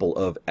example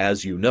of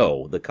as you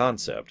know, the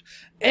concept.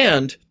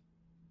 And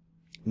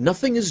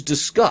nothing is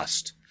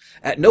discussed.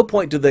 At no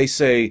point do they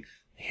say,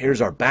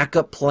 here's our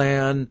backup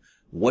plan,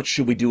 what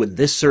should we do in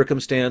this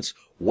circumstance,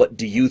 what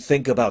do you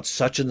think about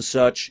such and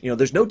such?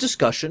 There's no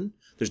discussion.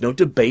 There's no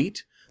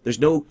debate. There's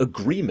no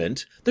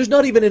agreement. There's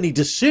not even any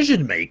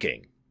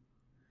decision-making.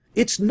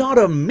 It's not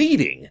a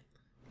meeting.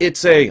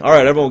 It's all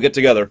right, everyone get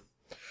together.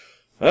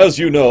 As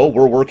you know,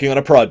 we're working on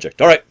a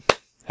project. All right,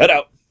 head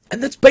out.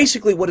 And that's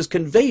basically what is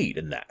conveyed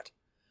in that.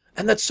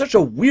 And that's such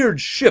a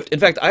weird shift. In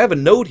fact, I have a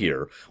note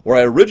here where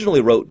I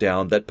originally wrote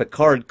down that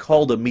Picard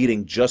called a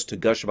meeting just to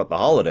gush about the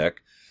holodeck,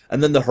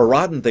 and then the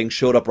Haradan thing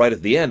showed up right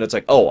at the end. It's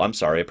like, oh, I'm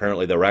sorry,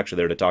 apparently they were actually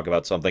there to talk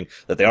about something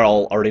that they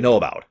all already know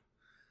about.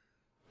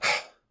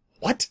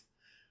 What?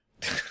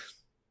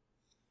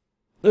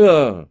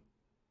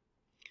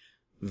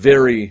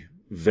 Very,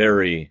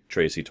 very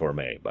Tracy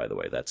Torme, by the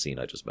way, that scene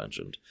I just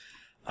mentioned.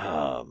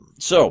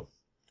 So,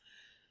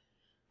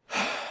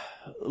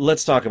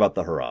 let's talk about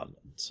the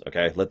Haradans,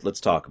 okay? Let's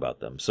talk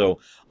about them. So,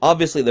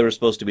 obviously they were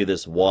supposed to be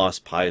this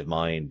wasp, hive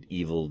mind,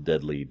 evil,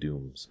 deadly,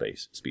 doom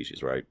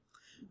species, right?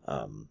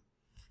 I'm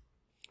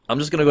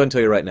just going to go ahead and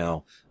tell you right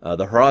now,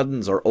 the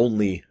Haradans are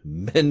only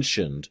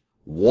mentioned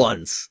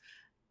once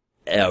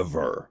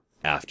ever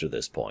after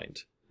this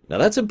point. Now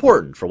that's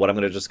important for what I'm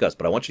going to discuss,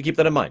 but I want you to keep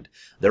that in mind.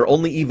 They're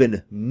only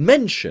even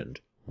mentioned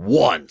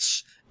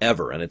once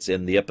ever, and it's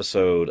in the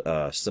episode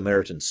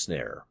Samaritan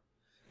Snare.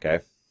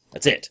 Okay?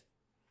 That's it.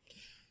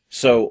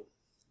 So,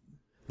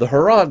 the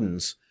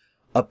Haradans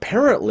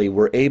apparently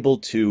were able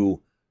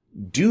to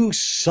do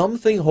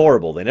something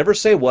horrible. They never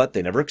say what,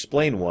 they never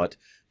explain what,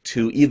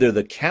 to either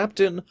the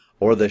captain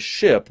or the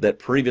ship that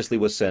previously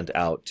was sent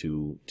out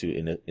to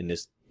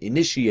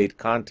initiate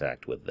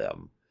contact with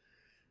them.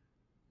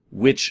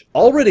 Which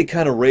already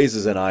kind of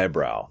raises an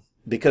eyebrow.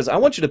 Because I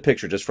want you to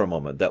picture just for a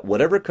moment that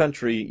whatever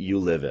country you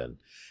live in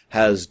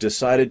has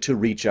decided to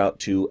reach out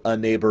to a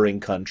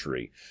neighboring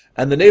country.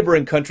 And the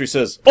neighboring country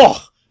says,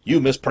 "Oh, you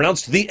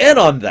mispronounced the N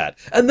on that,"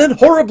 and then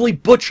horribly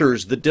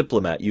butchers the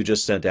diplomat you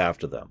just sent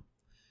after them.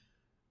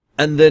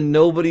 And then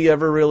nobody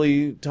ever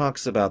really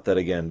talks about that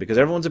again, because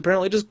everyone's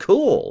apparently just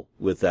cool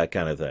with that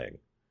kind of thing.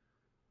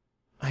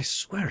 I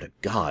swear to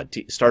God,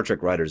 Star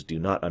Trek writers do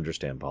not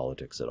understand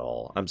politics at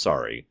all. I'm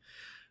sorry.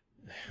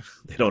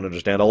 They don't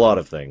understand a lot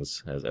of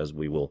things, as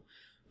we will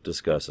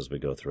discuss as we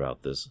go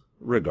throughout this,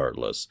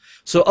 regardless.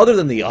 So other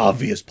than the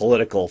obvious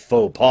political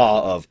faux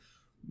pas of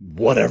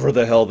whatever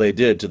the hell they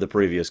did to the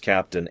previous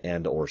captain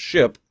and or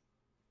ship,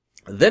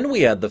 then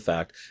we add the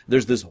fact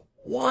there's this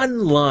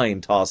one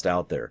line tossed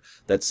out there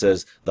that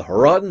says the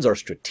Haradans are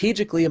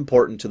strategically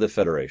important to the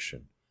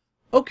Federation.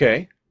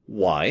 Okay,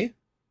 why?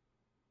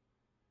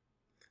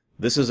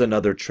 This is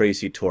another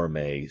Tracy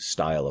Torme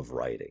style of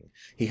writing.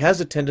 He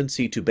has a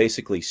tendency to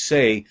basically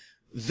say,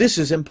 this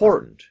is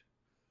important.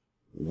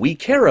 We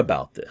care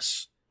about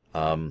this.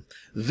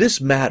 This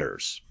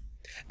matters.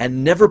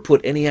 And never put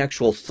any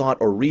actual thought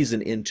or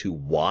reason into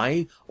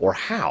why or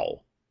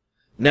how.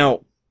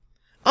 Now,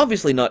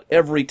 obviously not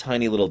every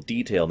tiny little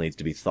detail needs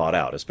to be thought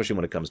out, especially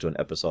when it comes to an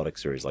episodic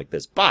series like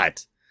this.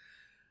 But,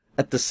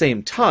 at the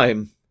same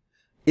time,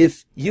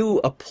 if you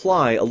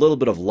apply a little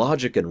bit of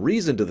logic and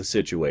reason to the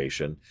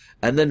situation,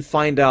 and then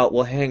find out,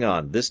 well, hang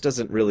on, this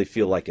doesn't really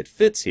feel like it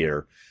fits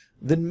here,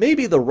 then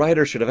maybe the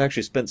writer should have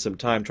actually spent some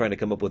time trying to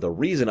come up with a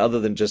reason other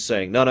than just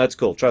saying, no, it's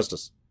cool, trust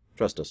us.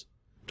 Trust us.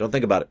 Don't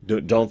think about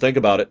it. Don't think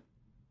about it.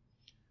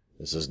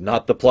 This is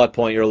not the plot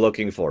point you're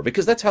looking for,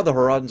 because that's how the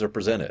Haradans are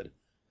presented.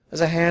 As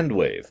a hand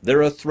wave.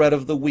 They're a threat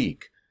of the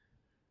weak.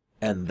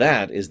 And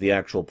that is the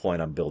actual point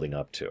I'm building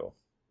up to.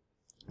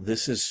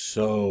 This is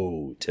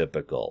so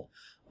typical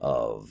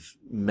of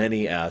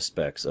many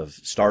aspects of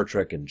Star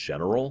Trek in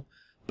general,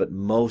 but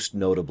most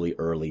notably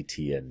early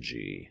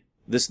TNG.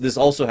 This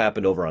also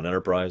happened over on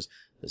Enterprise.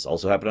 This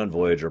also happened on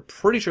Voyager.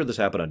 Pretty sure this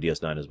happened on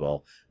DS9 as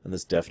well. And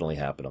this definitely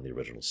happened on the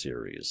original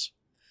series.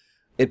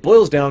 It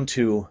boils down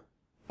to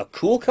a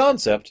cool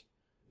concept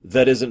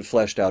that isn't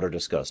fleshed out or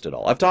discussed at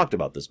all. I've talked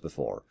about this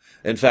before.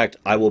 In fact,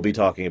 I will be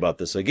talking about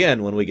this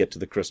again when we get to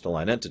the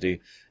crystalline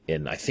entity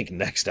in, I think,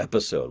 next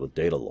episode with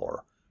data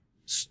lore.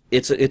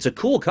 It's a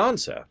cool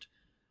concept,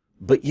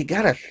 but you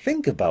gotta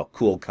think about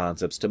cool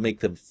concepts to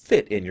make them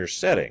fit in your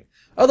setting.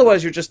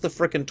 Otherwise, you're just the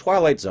frickin'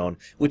 Twilight Zone,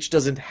 which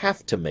doesn't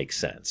have to make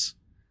sense.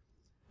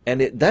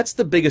 And that's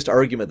the biggest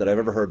argument that I've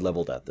ever heard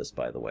leveled at this,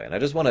 by the way. And I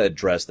just want to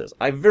address this.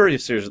 I very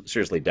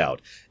seriously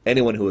doubt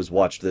anyone who has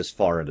watched this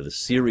far into the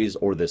series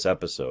or this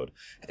episode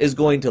is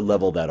going to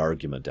level that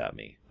argument at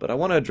me. But I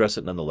want to address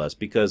it nonetheless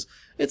because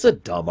it's a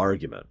dumb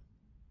argument.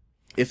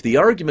 If the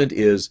argument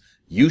is,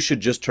 you should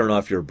just turn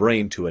off your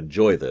brain to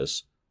enjoy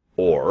this,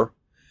 or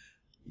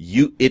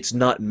it's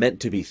not meant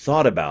to be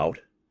thought about,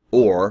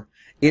 or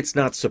it's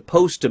not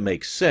supposed to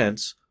make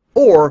sense,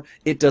 or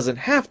it doesn't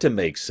have to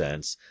make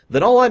sense,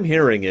 then all I'm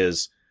hearing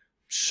is,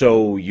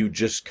 so you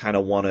just kind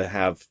of want to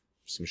have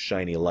some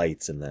shiny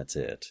lights and that's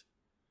it.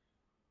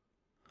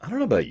 I don't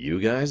know about you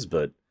guys,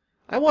 but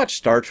I watch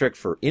Star Trek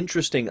for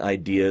interesting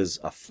ideas,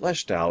 a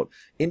fleshed out,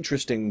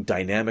 interesting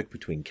dynamic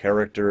between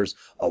characters,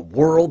 a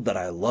world that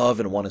I love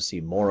and want to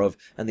see more of,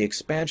 and the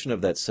expansion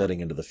of that setting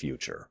into the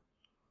future.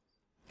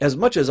 As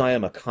much as I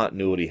am a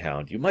continuity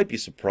hound, you might be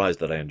surprised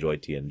that I enjoy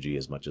TNG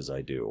as much as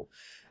I do.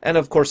 And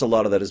of course a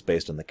lot of that is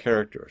based on the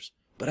characters.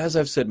 But as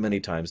I've said many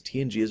times,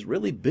 TNG is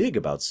really big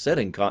about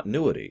setting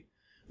continuity.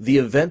 The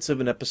events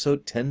of an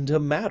episode tend to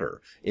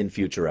matter in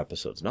future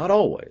episodes, not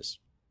always.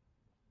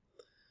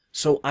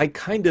 So I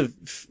kind of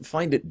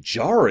find it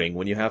jarring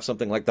when you have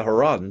something like the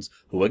Haradans,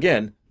 who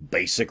again,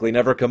 basically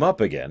never come up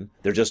again.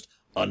 They're just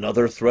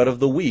another threat of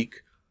the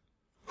week,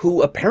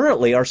 who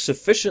apparently are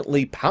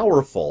sufficiently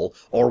powerful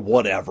or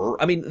whatever.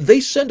 I mean, they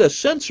send a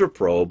sensor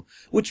probe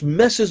which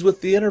messes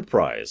with the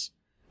Enterprise.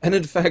 And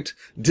in fact,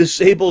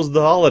 disables the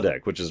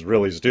holodeck, which is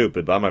really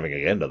stupid, but I'm not even going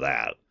to get into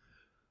that.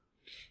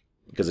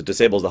 Because it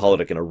disables the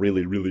holodeck in a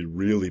really, really,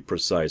 really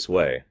precise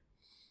way.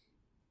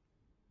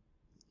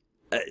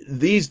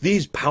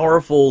 These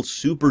powerful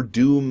super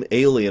doom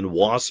alien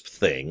wasp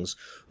things,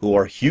 who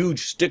are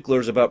huge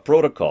sticklers about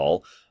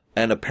protocol,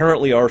 and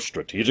apparently are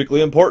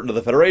strategically important to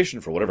the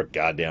Federation for whatever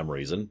goddamn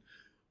reason,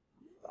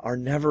 are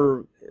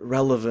never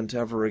relevant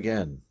ever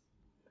again.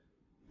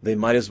 They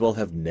might as well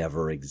have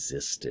never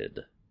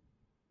existed.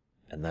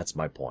 And that's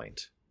my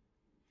point.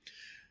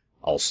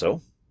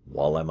 Also,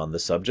 while I'm on the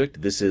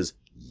subject, this is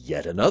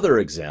yet another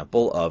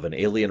example of an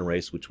alien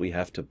race which we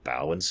have to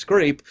bow and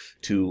scrape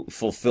to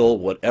fulfill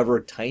whatever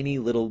tiny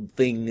little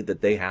thing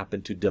that they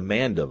happen to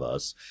demand of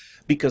us,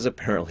 because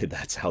apparently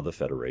that's how the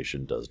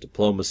Federation does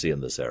diplomacy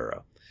in this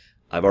era.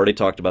 I've already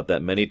talked about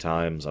that many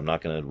times. I'm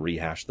not going to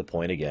rehash the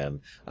point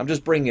again. I'm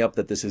just bringing up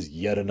that this is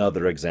yet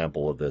another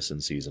example of this in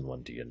Season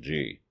 1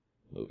 TNG.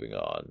 Moving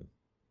on.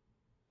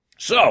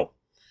 So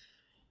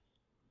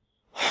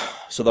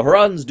the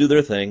Haradans do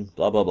their thing,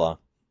 blah, blah, blah.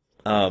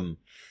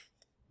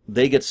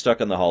 They get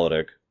stuck on the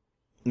holodeck.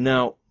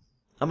 Now,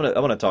 I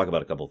want to talk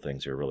about a couple of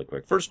things here really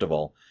quick. First of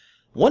all,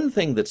 one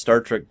thing that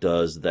Star Trek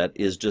does that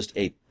is just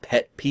a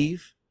pet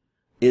peeve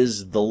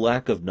is the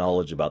lack of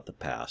knowledge about the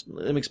past.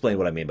 Let me explain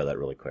what I mean by that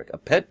really quick. A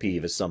pet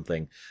peeve is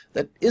something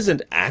that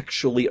isn't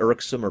actually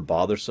irksome or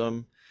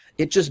bothersome.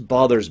 It just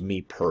bothers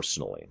me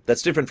personally.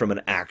 That's different from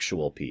an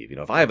actual peeve.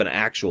 If I have an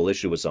actual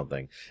issue with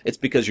something, it's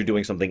because you're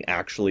doing something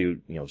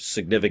actually,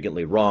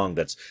 significantly wrong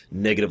that's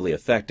negatively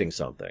affecting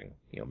something.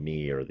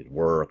 Me or the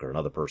work or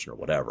another person or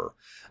whatever.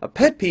 A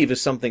pet peeve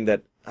is something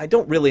that I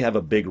don't really have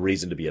a big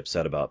reason to be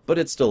upset about, but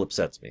it still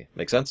upsets me.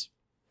 Make sense?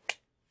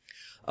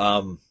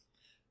 I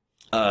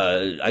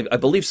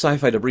believe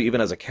Sci-Fi Debris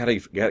even has a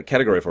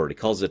category for it. He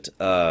calls it,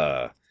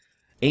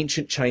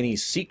 Ancient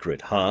Chinese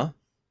Secret, huh?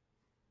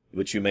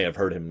 Which you may have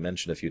heard him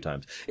mention a few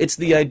times. It's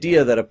the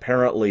idea that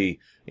apparently,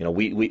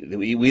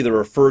 we either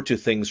refer to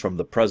things from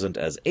the present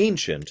as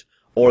ancient,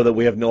 or that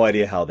we have no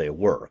idea how they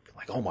work.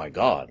 Like, oh my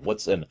God,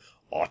 what's an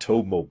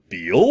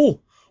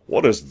automobile?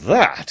 What is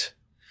that?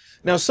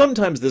 Now,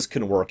 sometimes this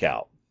can work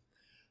out.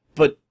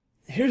 But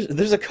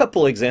there's a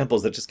couple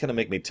examples that just kind of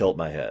make me tilt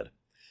my head.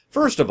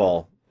 First of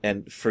all,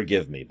 and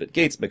forgive me, but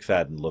Gates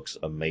McFadden looks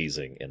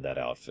amazing in that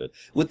outfit,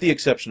 with the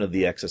exception of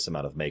the excess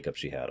amount of makeup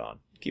she had on.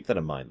 Keep that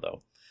in mind,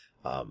 though.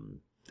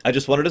 I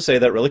just wanted to say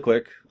that really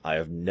quick. I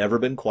have never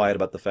been quiet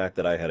about the fact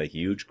that I had a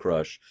huge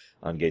crush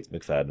on Gates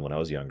McFadden when I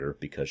was younger,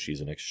 because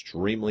she's an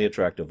extremely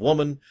attractive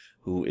woman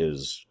who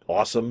is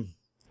awesome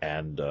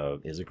and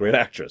is a great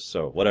actress,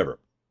 so whatever.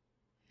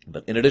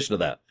 But in addition to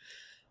that,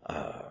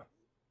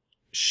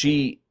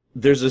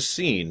 there's a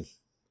scene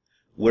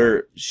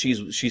where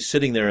she's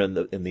sitting there in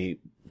the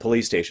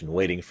police station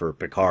waiting for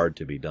Picard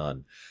to be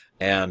done,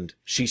 and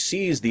she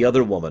sees the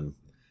other woman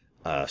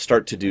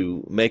start to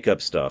do makeup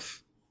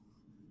stuff.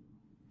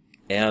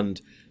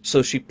 And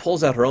so she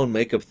pulls out her own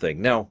makeup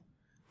thing. Now,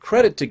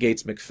 credit to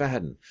Gates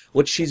McFadden.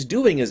 What she's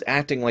doing is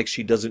acting like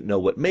she doesn't know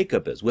what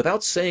makeup is.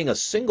 Without saying a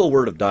single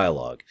word of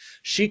dialogue,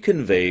 she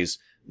conveys,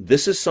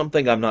 this is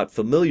something I'm not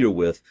familiar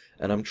with,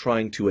 and I'm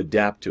trying to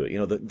adapt to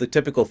it. The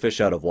typical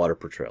fish out of water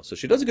portrayal. So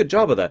she does a good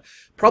job of that.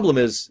 Problem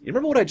is, you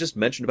remember what I just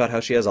mentioned about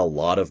how she has a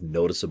lot of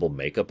noticeable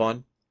makeup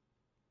on?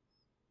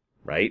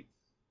 Right?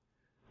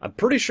 I'm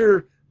pretty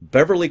sure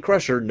Beverly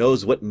Crusher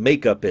knows what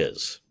makeup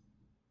is,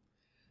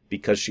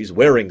 because she's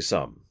wearing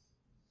some.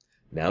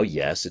 Now,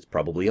 yes, it's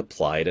probably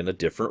applied in a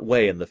different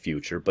way in the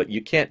future, but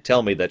you can't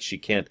tell me that she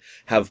can't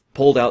have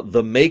pulled out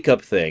the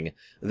makeup thing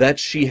that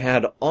she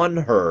had on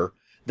her,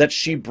 that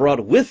she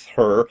brought with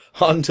her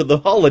onto the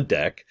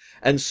holodeck,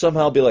 and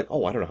somehow be like,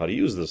 oh, I don't know how to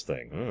use this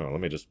thing.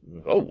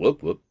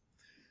 Whoop.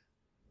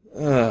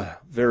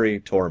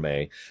 Very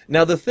Torme.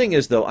 Now, the thing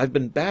is, though, I've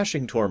been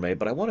bashing Torme,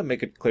 but I want to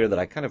make it clear that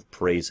I kind of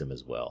praise him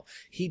as well.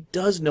 He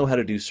does know how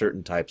to do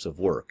certain types of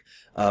work.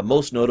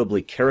 Most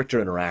notably, character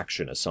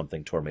interaction is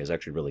something Torme is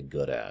actually really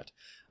good at.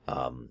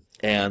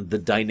 And the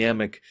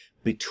dynamic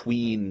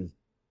between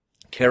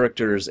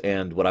characters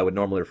and what I would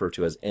normally refer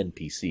to as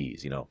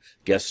NPCs,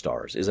 guest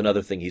stars, is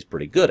another thing he's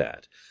pretty good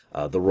at.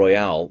 The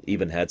Royale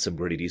even had some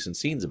pretty decent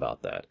scenes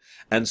about that.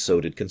 And so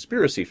did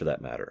Conspiracy, for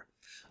that matter.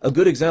 A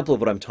good example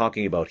of what I'm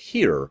talking about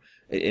here,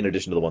 in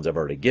addition to the ones I've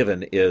already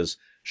given, is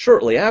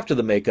shortly after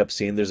the makeup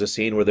scene, there's a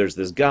scene where there's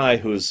this guy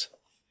who's,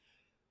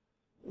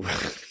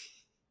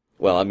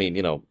 well,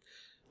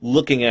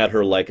 looking at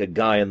her like a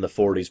guy in the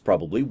 40s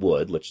probably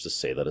would, let's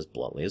just say that as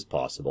bluntly as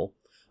possible,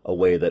 a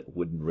way that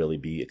wouldn't really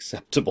be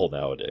acceptable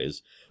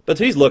nowadays. But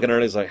he's looking at her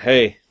and he's like,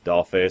 hey,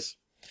 dollface.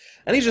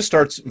 And he just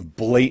starts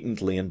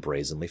blatantly and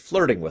brazenly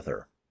flirting with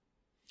her.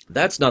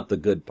 That's not the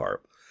good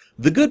part.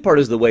 The good part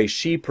is the way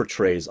she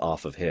portrays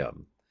off of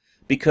him.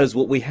 Because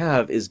what we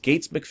have is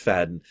Gates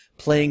McFadden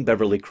playing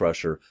Beverly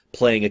Crusher,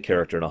 playing a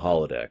character in a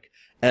holodeck.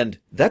 And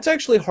that's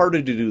actually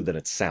harder to do than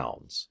it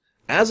sounds.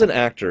 As an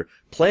actor,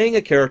 playing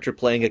a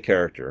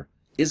character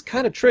is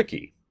kind of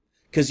tricky.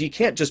 Because you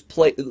can't just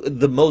play,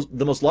 the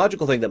most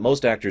logical thing that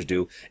most actors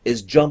do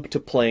is jump to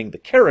playing the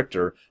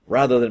character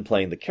rather than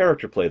playing the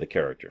character play the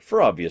character,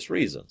 for obvious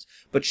reasons.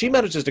 But she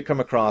manages to come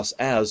across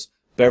as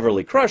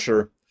Beverly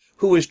Crusher,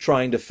 who is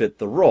trying to fit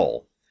the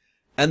role.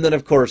 And then,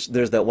 of course,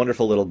 there's that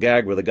wonderful little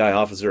gag where the guy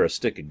offers her a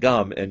stick of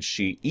gum and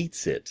she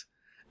eats it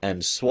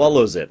and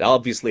swallows it,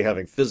 obviously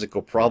having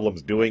physical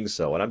problems doing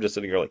so. And I'm just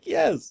sitting here like,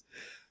 yes,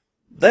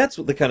 that's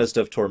what the kind of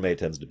stuff Torme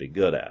tends to be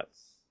good at.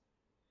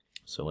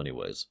 So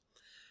anyways.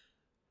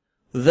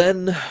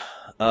 Then, the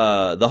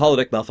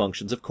holodeck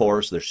malfunctions, of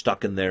course. They're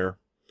stuck in there.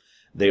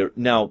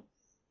 Now,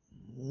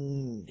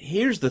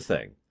 here's the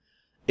thing.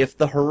 If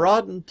the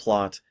Haradan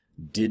plot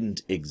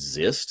didn't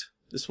exist,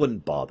 this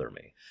wouldn't bother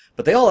me.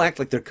 But they all act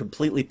like they're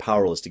completely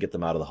powerless to get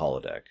them out of the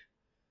holodeck.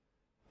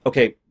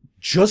 Okay,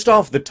 just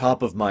off the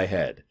top of my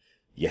head,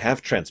 you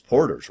have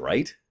transporters,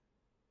 right?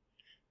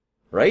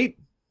 Right?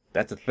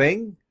 That's a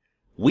thing?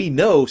 We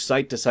know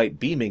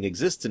site-to-site beaming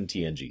exists in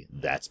TNG.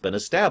 That's been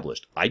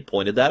established. I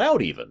pointed that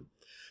out even.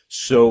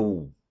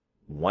 So,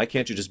 why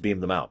can't you just beam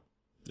them out?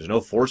 There's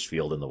no force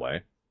field in the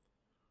way.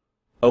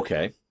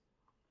 Okay.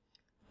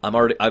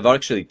 I've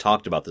actually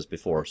talked about this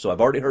before, so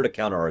I've already heard a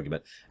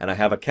counter-argument, and I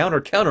have a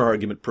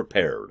counter-argument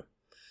prepared.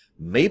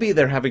 Maybe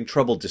they're having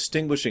trouble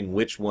distinguishing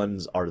which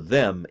ones are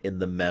them in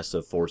the mess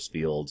of force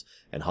fields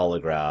and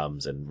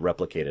holograms and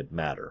replicated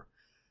matter.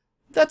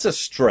 That's a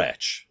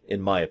stretch,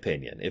 in my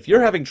opinion. If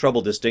you're having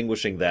trouble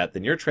distinguishing that,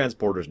 then your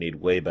transporters need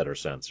way better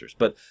sensors.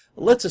 But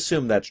let's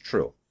assume that's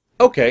true.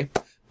 Okay,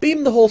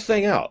 beam the whole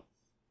thing out.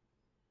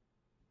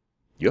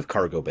 You have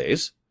cargo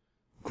bays.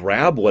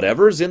 Grab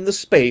whatever's in the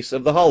space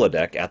of the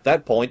holodeck at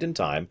that point in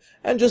time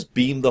and just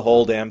beam the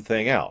whole damn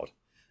thing out.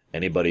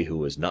 Anybody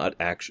who is not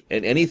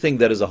and anything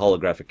that is a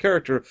holographic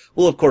character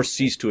will of course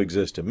cease to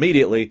exist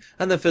immediately,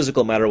 and the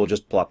physical matter will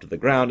just plop to the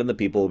ground and the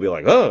people will be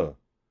like, oh,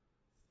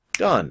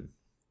 done.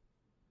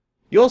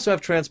 You also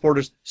have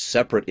transporters,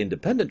 separate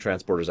independent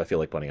transporters, I feel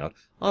like pointing out,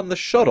 on the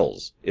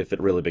shuttles, if it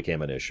really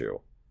became an issue.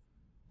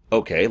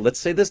 Okay, let's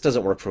say this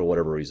doesn't work for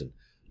whatever reason.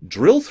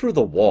 Drill through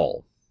the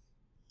wall.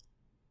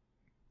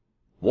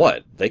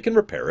 What? They can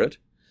repair it.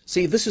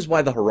 See, this is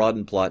why the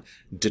Haradan plot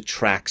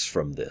detracts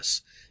from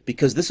this.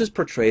 Because this is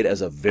portrayed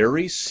as a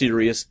very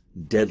serious,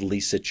 deadly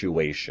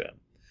situation.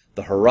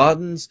 The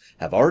Haradans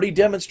have already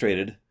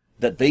demonstrated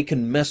that they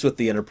can mess with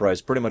the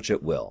Enterprise pretty much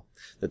at will.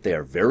 That they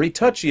are very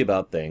touchy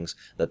about things,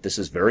 that this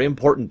is very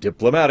important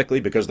diplomatically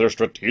because they're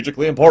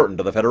strategically important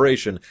to the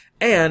Federation,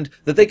 and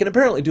that they can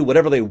apparently do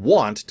whatever they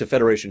want to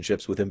Federation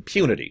ships with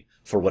impunity,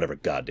 for whatever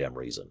goddamn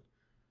reason.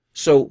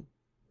 So,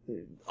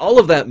 all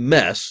of that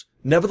mess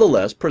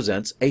nevertheless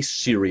presents a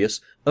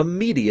serious,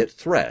 immediate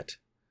threat.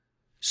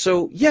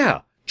 So,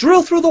 yeah,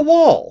 drill through the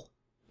wall!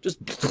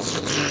 Just,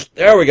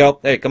 there we go.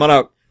 Hey, come on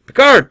out.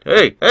 Picard!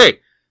 Hey!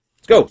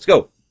 Let's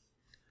go!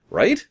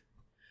 Right?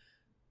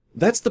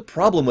 That's the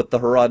problem with the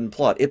Haradan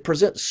plot. It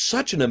presents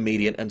such an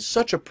immediate and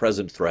such a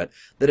present threat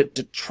that it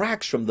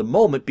detracts from the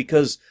moment,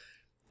 because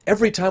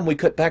every time we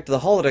cut back to the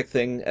holodeck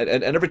thing,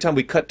 and every time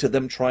we cut to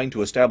them trying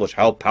to establish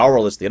how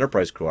powerless the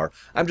Enterprise crew are,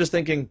 I'm just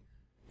thinking,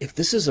 if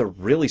this is a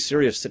really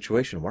serious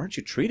situation, why aren't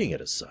you treating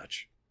it as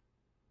such?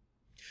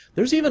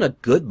 There's even a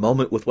good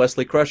moment with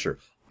Wesley Crusher.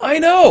 I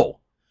know!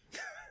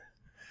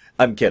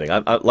 I'm kidding.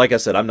 Like I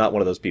said, I'm not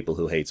one of those people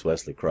who hates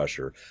Wesley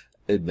Crusher,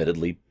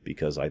 admittedly,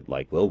 because I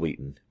like Will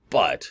Wheaton.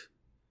 But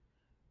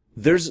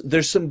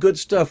there's some good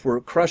stuff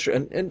where Crusher,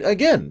 and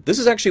again, this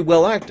is actually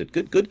well acted.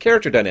 Good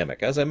character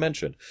dynamic, as I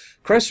mentioned.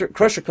 Crusher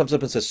comes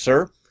up and says,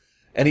 "Sir,"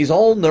 and he's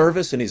all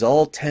nervous and he's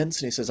all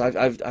tense, and he says,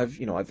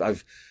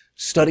 I've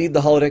studied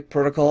the holodeck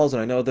protocols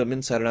and I know them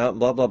inside and out and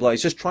blah blah blah.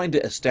 He's just trying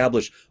to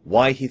establish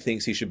why he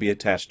thinks he should be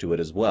attached to it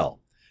as well.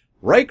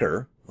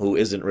 Riker, who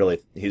isn't really,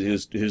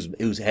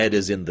 whose head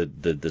is in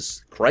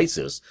this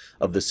crisis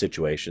of the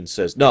situation,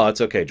 says, "No,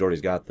 it's okay,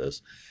 Geordi's got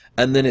this."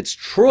 And then it's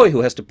Troy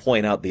who has to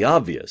point out the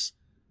obvious,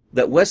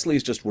 that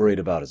Wesley's just worried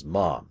about his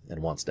mom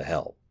and wants to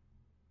help.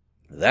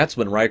 That's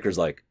when Riker's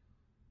like,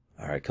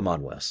 all right, come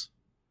on, Wes.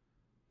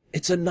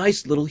 It's a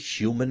nice little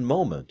human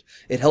moment.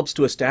 It helps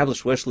to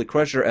establish Wesley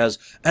Crusher as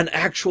an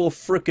actual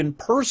frickin'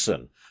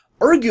 person.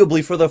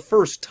 Arguably for the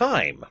first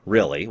time,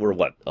 really. We're,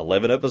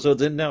 11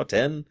 episodes in now?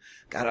 10?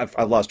 God,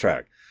 I've lost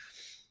track.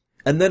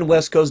 And then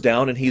Wes goes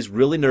down, and he's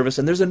really nervous,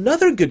 and there's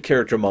another good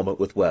character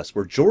moment with Wes,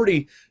 where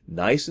Geordi,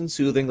 nice and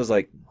soothing, was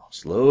like,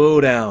 slow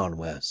down,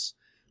 Wes.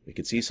 We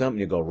could see something,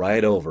 you go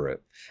right over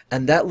it.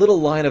 And that little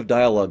line of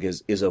dialogue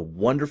is a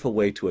wonderful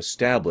way to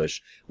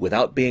establish,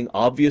 without being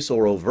obvious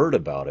or overt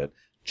about it,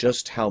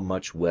 just how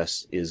much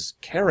Wes is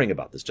caring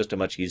about this, just how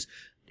much he's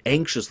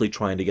anxiously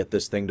trying to get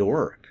this thing to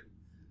work.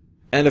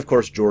 And of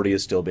course, Geordi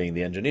is still being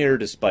the engineer,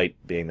 despite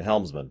being the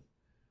helmsman.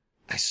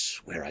 I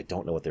swear I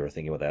don't know what they were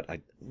thinking with that.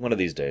 One of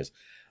these days.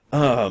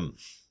 So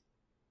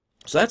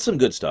that's some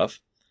good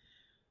stuff.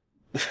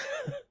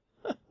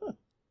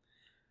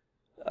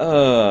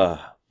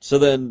 So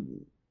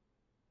then,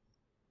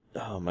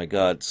 oh my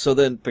God. So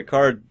then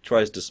Picard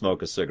tries to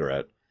smoke a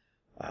cigarette.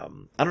 I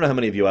don't know how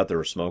many of you out there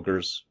are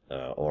smokers,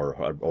 or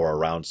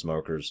around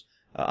smokers.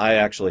 I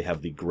actually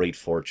have the great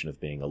fortune of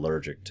being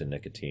allergic to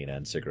nicotine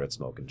and cigarette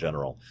smoke in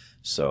general.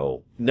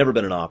 So, never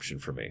been an option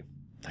for me.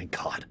 Thank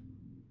God.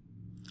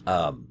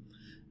 I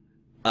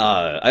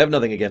have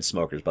nothing against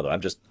smokers, by the way.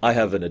 I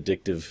have an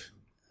addictive,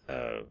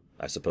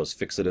 I suppose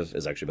fixative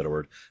is actually a better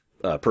word,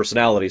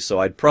 personality, so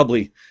I'd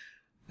probably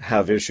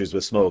have issues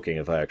with smoking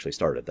if I actually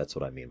started. That's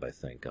what I mean by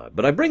thank God.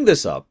 But I bring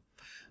this up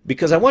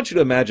because I want you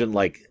to imagine,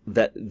 like,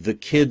 that the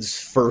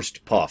kid's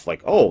first puff,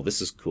 like, oh,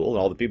 this is cool, and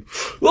all the people,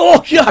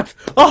 oh, God!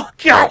 Oh,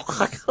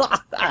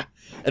 God!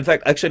 In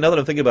fact, actually, now that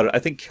I'm thinking about it, I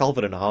think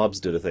Calvin and Hobbes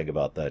did a thing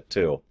about that,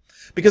 too.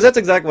 Because that's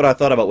exactly what I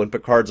thought about when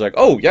Picard's like,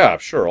 oh, yeah,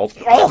 sure, oh,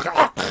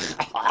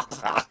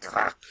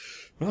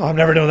 I'm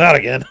never doing that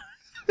again.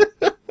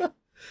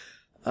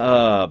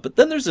 But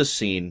then there's a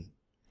scene,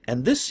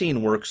 and this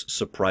scene works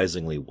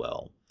surprisingly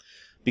well.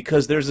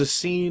 Because there's a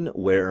scene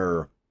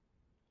where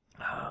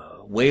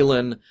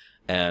Wayland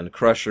and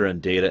Crusher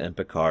and Data and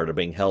Picard are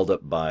being held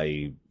up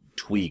by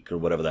Tweak, or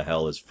whatever the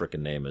hell his frickin'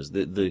 name is.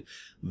 The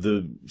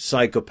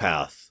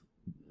psychopath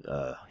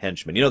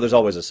henchman. You know, there's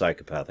always a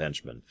psychopath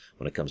henchman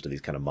when it comes to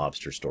these kind of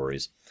mobster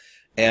stories.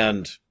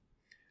 And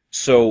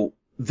so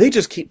they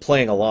just keep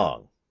playing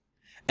along.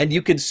 And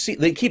you can see,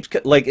 it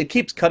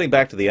keeps cutting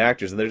back to the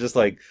actors, and they're just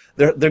like,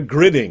 they're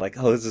grinning, like,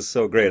 oh, this is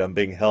so great, I'm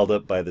being held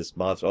up by this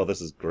monster, oh,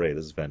 this is great,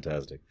 this is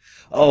fantastic.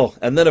 Oh,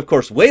 and then, of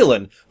course,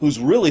 Wayland, who's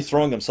really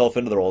throwing himself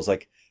into the role, is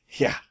like,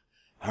 yeah,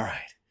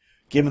 alright,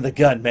 give him the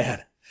gun,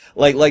 man.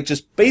 Like,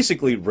 just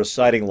basically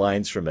reciting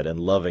lines from it and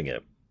loving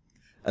it.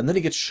 And then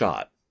he gets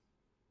shot.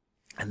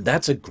 And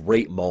that's a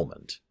great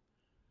moment.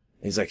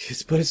 And he's like,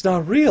 but it's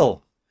not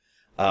real.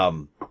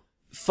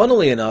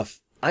 Funnily enough,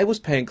 I was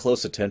paying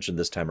close attention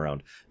this time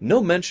around.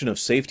 No mention of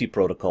safety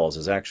protocols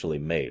is actually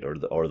made, or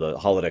the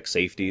holodeck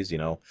safeties, you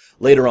know.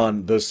 Later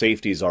on, those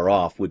safeties are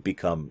off would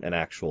become an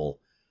actual,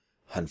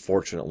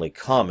 unfortunately,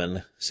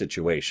 common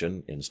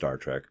situation in Star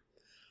Trek.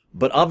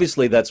 But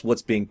obviously that's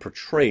what's being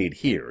portrayed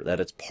here, that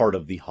it's part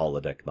of the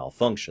holodeck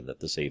malfunction, that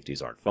the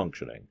safeties aren't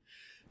functioning.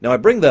 Now I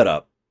bring that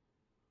up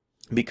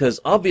because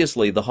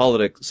obviously the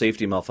holodeck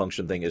safety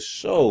malfunction thing is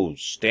so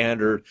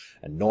standard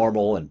and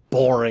normal and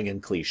boring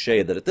and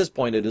cliche that at this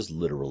point it is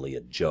literally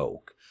a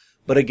joke.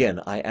 But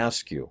again, I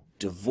ask you,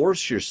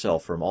 divorce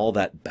yourself from all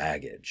that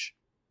baggage.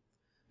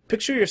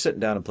 Picture you're sitting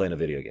down and playing a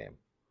video game,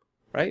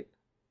 right?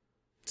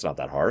 It's not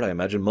that hard. I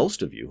imagine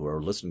most of you who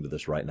are listening to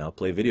this right now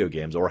play video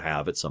games or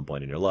have at some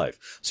point in your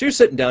life. So you're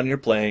sitting down and you're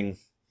playing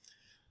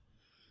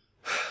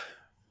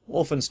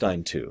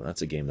Wolfenstein 2.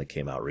 That's a game that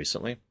came out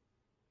recently.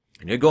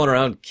 And you're going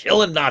around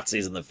killing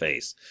Nazis in the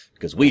face.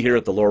 Because we here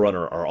at the Lore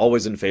Runner are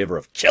always in favor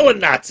of killing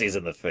Nazis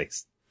in the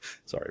face.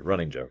 Sorry,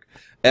 running joke.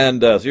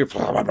 And so you're...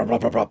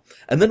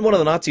 And then one of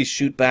the Nazis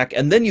shoot back,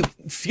 and then you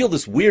feel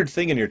this weird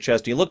thing in your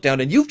chest, and you look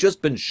down, and you've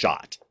just been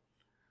shot.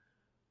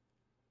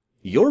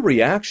 Your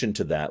reaction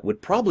to that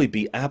would probably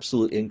be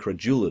absolute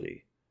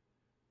incredulity.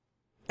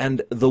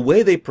 And the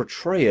way they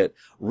portray it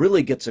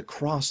really gets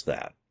across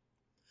that.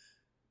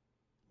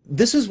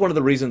 This is one of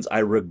the reasons I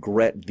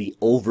regret the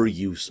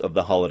overuse of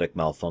the holodeck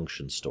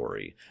malfunction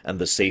story and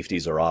the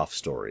safeties are off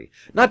story.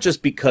 Not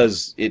just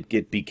because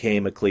it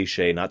became a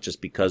cliche, not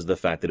just because of the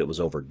fact that it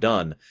was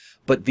overdone,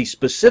 but the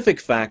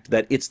specific fact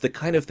that it's the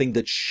kind of thing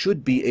that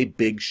should be a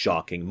big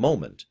shocking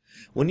moment.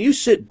 When you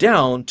sit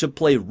down to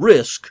play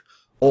Risk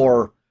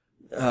or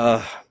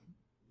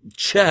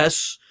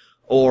chess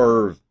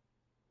or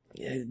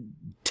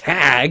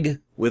tag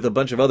with a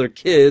bunch of other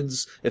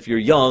kids if you're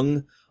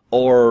young,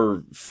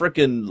 or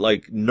frickin'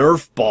 like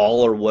Nerf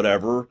ball or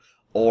whatever,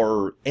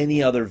 or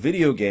any other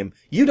video game,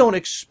 you don't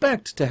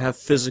expect to have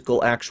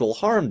physical actual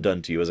harm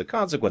done to you as a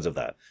consequence of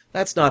that.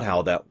 That's not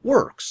how that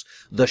works.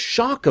 The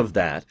shock of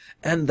that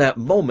and that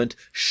moment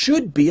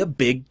should be a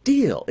big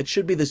deal. It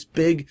should be this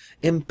big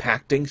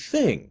impacting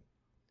thing.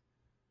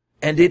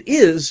 And it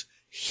is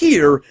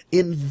here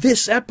in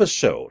this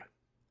episode.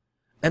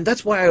 And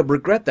that's why I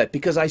regret that,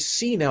 because I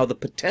see now the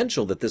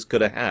potential that this could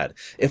have had.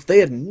 If they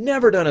had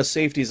never done a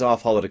safeties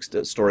off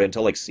holodeck story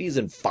until like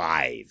season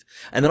 5,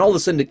 and then all of a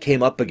sudden it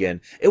came up again,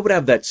 it would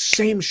have that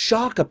same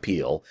shock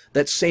appeal,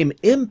 that same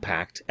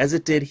impact as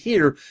it did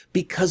here,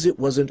 because it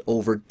wasn't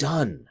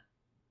overdone.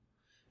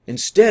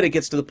 Instead, it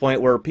gets to the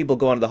point where people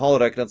go onto the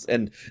holodeck,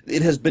 and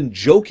it has been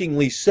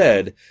jokingly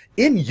said,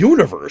 in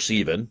universe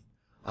even,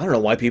 I don't know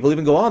why people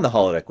even go on the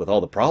holodeck with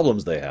all the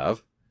problems they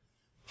have.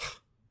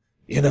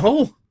 You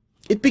know?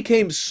 It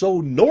became so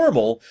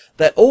normal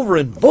that over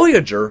in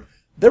Voyager,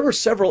 there were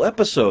several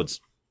episodes.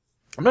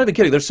 I'm not even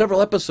kidding. There's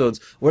several episodes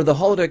where the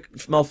holodeck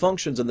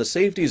malfunctions and the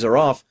safeties are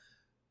off,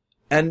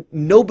 and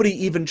nobody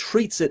even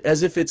treats it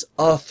as if it's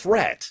a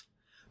threat,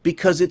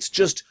 because it's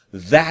just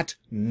that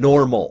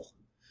normal,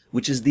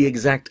 which is the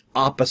exact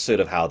opposite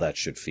of how that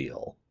should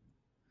feel.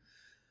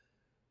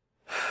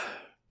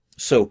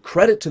 So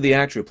credit to the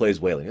actor who plays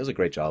Whaley. He does a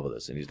great job of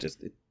this, and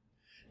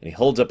he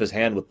holds up his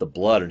hand with the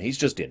blood, and he's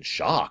just in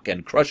shock.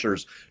 And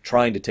Crusher's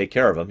trying to take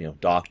care of him.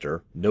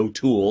 Doctor, no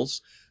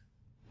tools.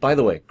 By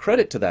the way,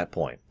 credit to that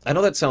point. I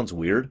know that sounds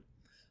weird.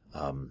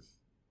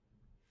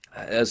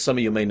 As some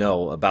of you may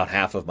know, about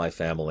half of my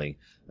family,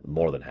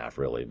 more than half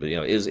really, but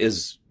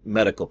is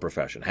medical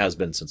profession, has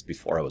been since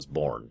before I was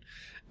born.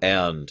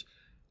 And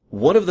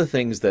one of the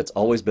things that's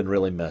always been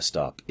really messed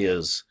up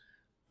is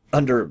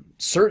under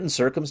certain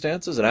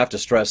circumstances, and I have to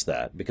stress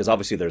that because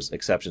obviously there's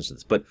exceptions to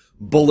this, but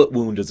bullet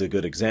wound is a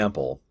good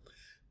example.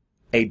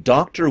 A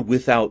doctor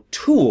without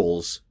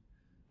tools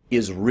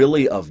is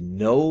really of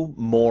no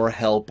more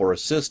help or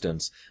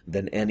assistance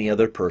than any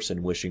other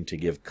person wishing to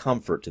give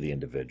comfort to the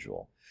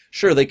individual.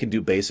 Sure, they can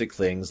do basic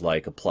things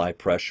like apply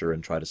pressure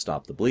and try to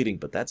stop the bleeding,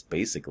 but that's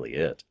basically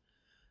it.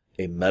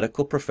 A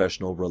medical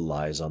professional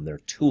relies on their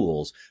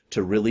tools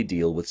to really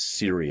deal with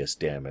serious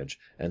damage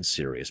and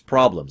serious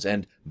problems,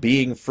 and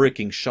being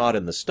freaking shot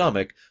in the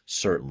stomach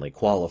certainly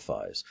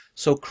qualifies.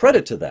 So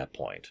credit to that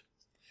point.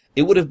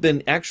 It would have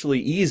been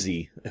actually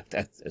easy,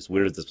 as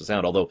weird as this would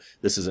sound, although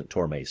this isn't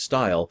Torme's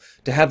style,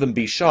 to have him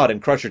be shot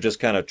and Crusher just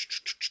kind of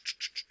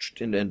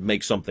and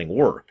make something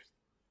work.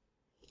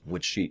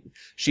 Which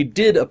she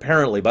did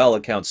apparently, by all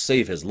accounts,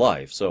 save his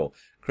life, so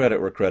credit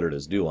where credit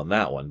is due on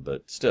that one,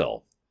 but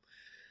still.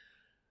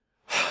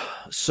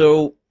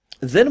 So,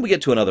 then we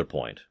get to another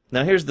point.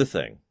 Now here's the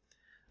thing.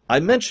 I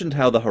mentioned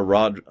how the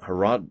Harada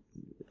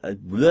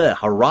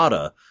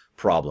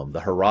problem, the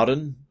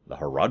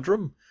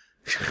Haradrim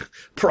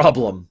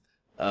problem,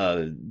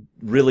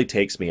 really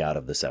takes me out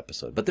of this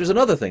episode. But there's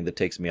another thing that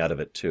takes me out of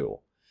it too.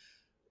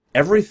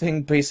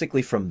 Everything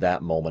basically from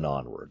that moment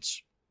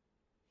onwards.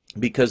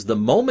 Because the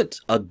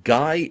moment a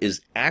guy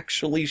is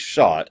actually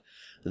shot,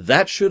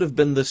 that should have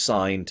been the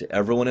sign to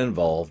everyone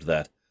involved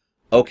that,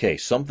 okay,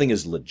 something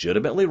is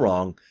legitimately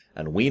wrong,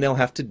 and we now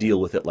have to deal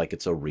with it like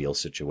it's a real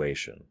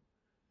situation.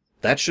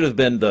 That should have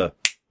been the,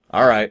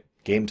 alright,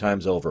 game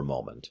time's over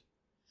moment.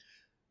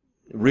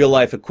 Real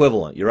life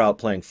equivalent, you're out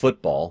playing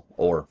football,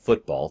 or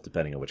football,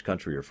 depending on which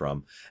country you're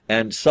from,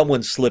 and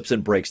someone slips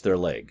and breaks their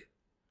leg.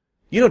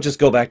 You don't just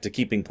go back to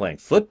keeping playing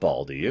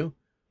football, do you?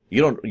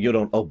 You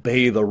don't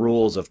obey the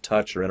rules of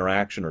touch or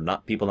interaction or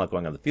people not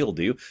going on the field,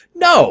 do you?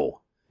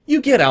 No!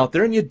 You get out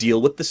there and you deal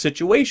with the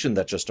situation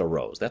that just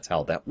arose. That's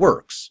how that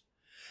works.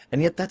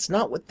 And yet that's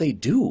not what they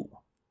do.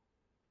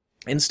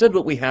 Instead,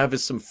 what we have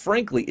is some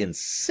frankly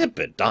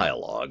insipid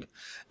dialogue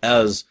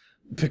as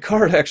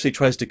Picard actually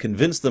tries to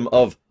convince them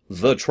of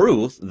the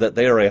truth that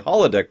they are a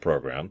holodeck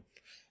program.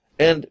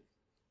 And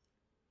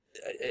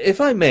if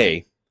I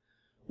may,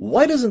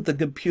 why doesn't the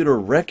computer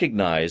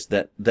recognize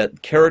that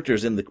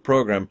characters in the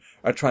program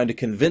are trying to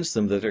convince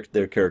them that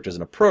they're characters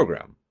in a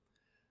program?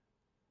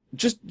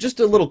 Just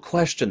a little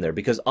question there,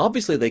 because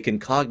obviously they can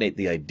cognate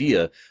the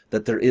idea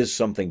that there is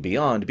something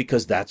beyond,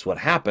 because that's what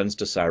happens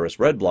to Cyrus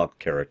Redblock's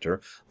character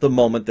the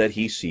moment that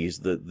he sees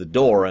the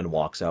door and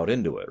walks out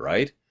into it,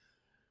 right?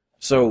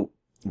 So,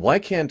 why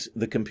can't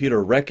the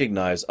computer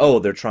recognize, oh,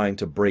 they're trying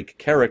to break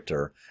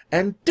character,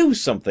 and do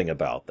something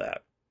about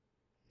that?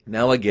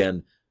 Now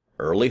again,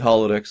 early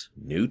holodecks,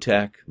 new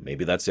tech,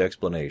 maybe that's the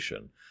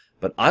explanation.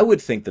 But I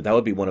would think that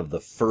would be one of the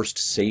first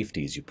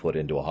safeties you put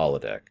into a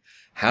holodeck.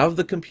 Have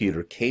the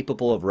computer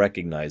capable of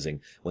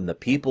recognizing when the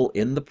people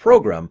in the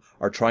program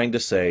are trying to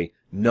say,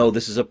 no,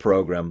 this is a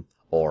program,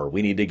 or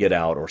we need to get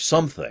out, or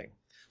something.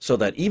 So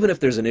that even if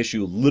there's an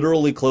issue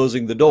literally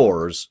closing the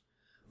doors,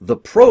 the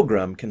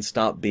program can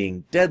stop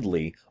being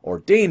deadly or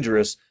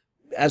dangerous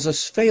as a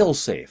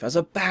fail-safe, as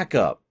a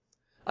backup.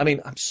 I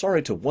mean, I'm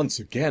sorry to once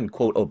again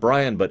quote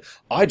O'Brien, but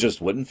I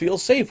just wouldn't feel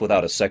safe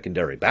without a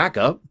secondary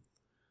backup.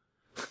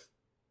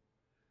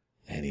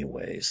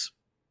 Anyways.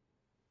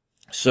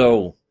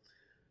 So,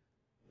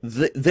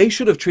 they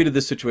should have treated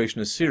this situation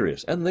as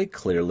serious, and they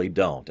clearly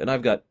don't. And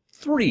I've got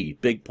 3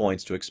 big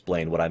points to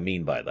explain what I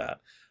mean by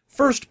that.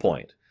 First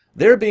point,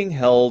 they're being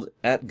held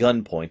at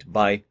gunpoint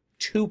by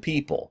 2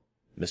 people.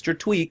 Mr.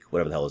 Tweak,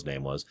 whatever the hell his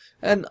name was,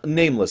 and a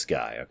nameless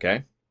guy,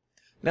 okay?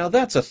 Now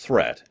that's a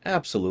threat,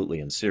 absolutely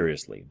and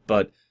seriously,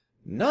 but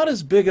not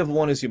as big of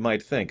one as you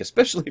might think,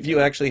 especially if you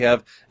actually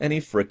have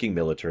any fricking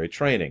military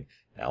training.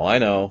 Now I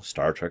know,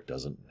 Star Trek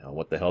doesn't know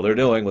what the hell they're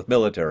doing with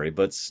military,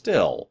 but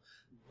still,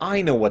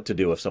 I know what to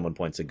do if someone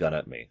points a gun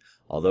at me.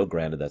 Although,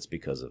 granted, that's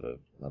because of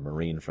a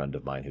Marine friend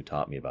of mine who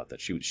taught me about that.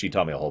 She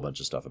taught me a whole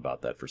bunch of stuff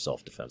about that for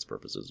self-defense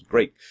purposes.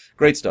 Great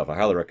stuff. I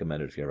highly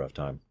recommend it if you ever have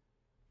time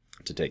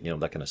to take,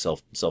 that kind of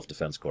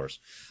self-defense course.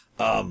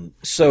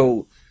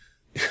 So,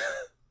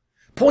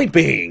 point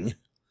being,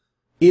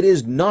 it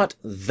is not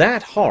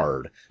that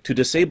hard to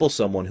disable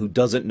someone who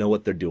doesn't know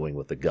what they're doing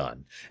with the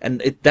gun.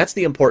 And that's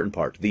the important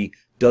part, the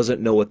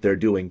doesn't know what they're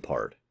doing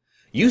part.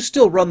 You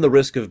still run the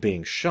risk of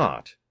being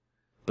shot,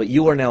 but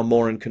you are now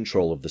more in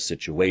control of the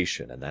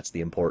situation, and that's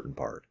the important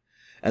part.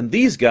 And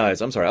these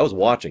guys, I'm sorry, I was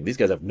watching, these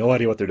guys have no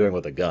idea what they're doing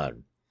with a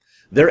gun.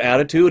 Their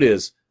attitude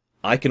is,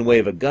 I can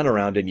wave a gun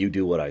around and you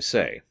do what I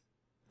say.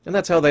 And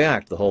that's how they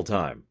act the whole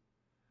time.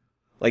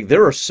 Like,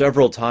 there are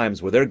several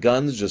times where their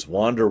guns just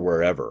wander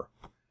wherever.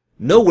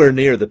 Nowhere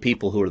near the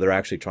people who they're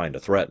actually trying to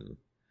threaten.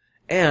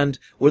 And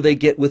where they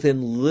get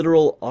within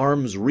literal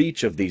arm's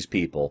reach of these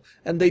people,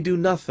 and they do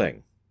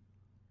nothing.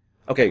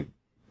 Okay,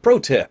 pro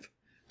tip.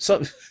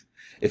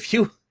 If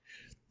you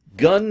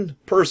gun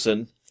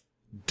person,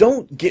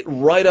 don't get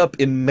right up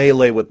in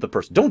melee with the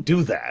person. Don't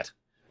do that.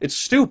 It's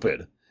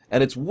stupid.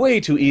 And it's way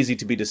too easy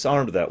to be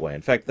disarmed that way.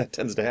 In fact, that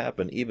tends to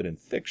happen even in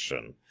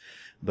fiction.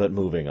 But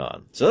moving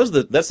on. So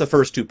that's the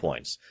first 2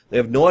 points. They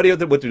have no idea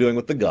what they're doing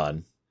with the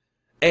gun.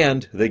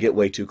 And they get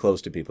way too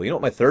close to people. You know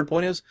what my third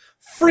point is?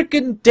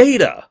 Frickin'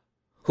 Data!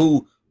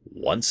 Who,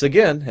 once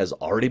again, has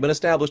already been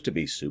established to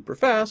be super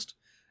fast,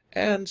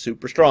 and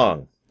super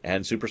strong,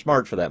 and super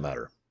smart for that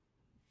matter.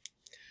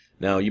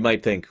 Now, you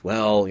might think,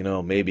 well,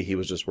 maybe he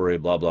was just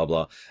worried, blah, blah,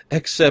 blah.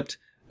 Except,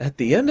 at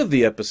the end of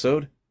the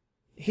episode,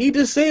 he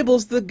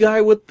disables the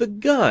guy with the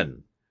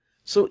gun.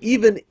 So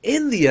even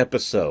in the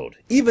episode,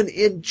 even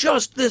in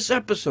just this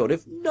episode,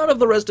 if none of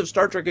the rest of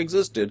Star Trek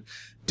existed,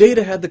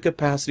 Data had the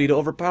capacity to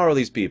overpower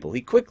these people. He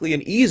quickly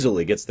and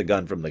easily gets the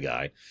gun from the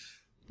guy,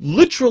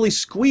 literally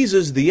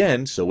squeezes the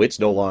end so it's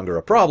no longer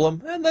a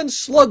problem, and then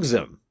slugs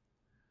him.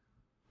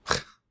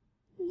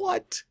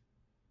 What?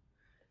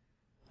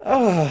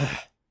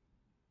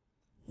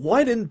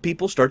 Why didn't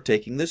people start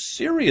taking this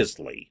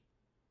seriously?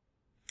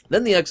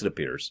 Then the exit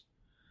appears.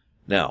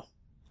 Now,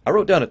 I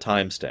wrote down a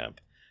timestamp.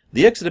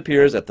 The exit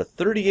appears at the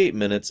 38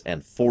 minutes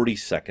and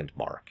 40-second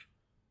mark.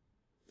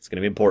 It's going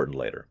to be important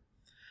later.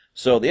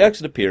 So the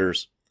exit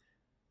appears.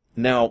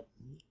 Now,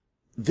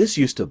 this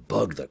used to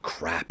bug the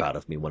crap out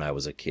of me when I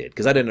was a kid,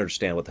 because I didn't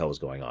understand what the hell was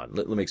going on.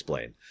 Let me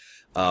explain.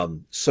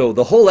 So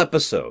the whole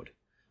episode,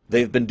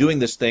 they've been doing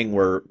this thing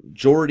where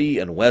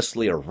Geordi and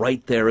Wesley are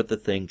right there at the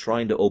thing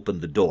trying to open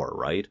the door,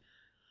 right?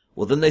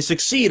 Well, then they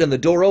succeed and the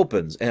door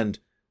opens, and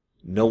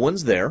no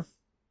one's there.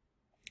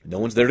 No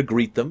one's there to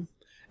greet them.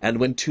 And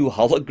when 2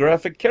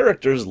 holographic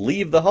characters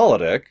leave the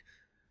holodeck,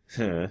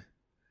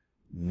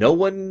 no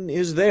one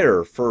is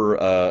there for,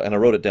 and I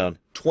wrote it down,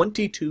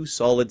 22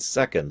 solid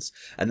seconds.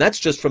 And that's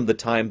just from the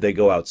time they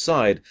go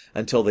outside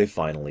until they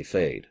finally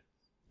fade.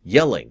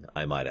 Yelling,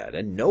 I might add,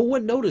 and no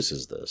one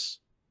notices this.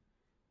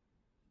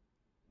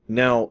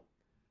 Now,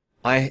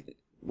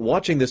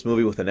 watching this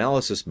movie with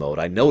analysis mode,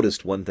 I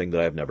noticed one thing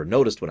that I've never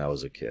noticed when I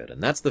was a kid,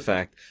 and that's the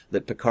fact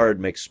that Picard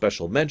makes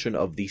special mention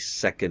of the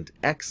second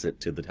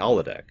exit to the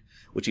holodeck,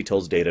 which he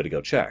tells Data to go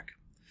check.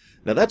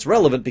 Now that's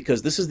relevant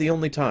because this is the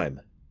only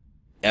time,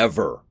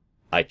 ever,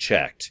 I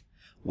checked,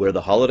 where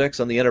the holodecks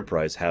on the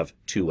Enterprise have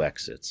 2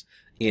 exits.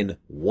 In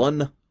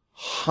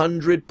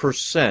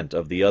 100%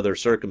 of the other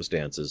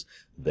circumstances,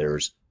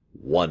 there's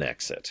 1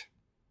 exit.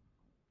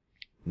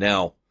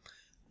 Now,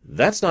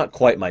 that's not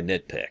quite my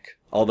nitpick,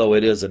 although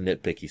it is a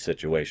nitpicky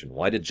situation.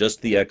 Why did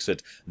just the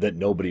exit that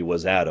nobody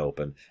was at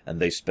open, and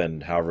they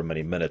spend however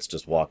many minutes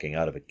just walking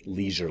out of it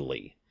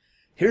leisurely?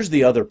 Here's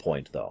the other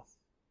point, though.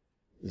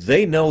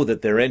 They know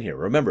that they're in here.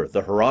 Remember,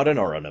 the Haradan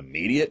are an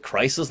immediate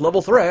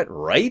crisis-level threat,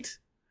 right?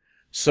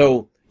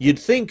 So, you'd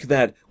think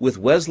that with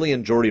Wesley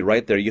and Geordi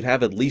right there, you'd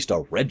have at least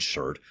a red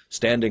shirt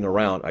standing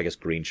around, I guess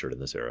green shirt in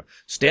this era,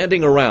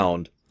 standing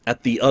around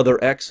at the other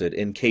exit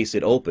in case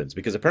it opens,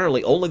 because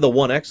apparently only the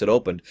 1 exit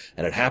opened,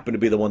 and it happened to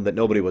be the one that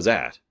nobody was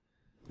at.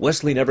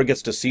 Wesley never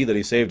gets to see that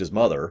he saved his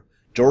mother.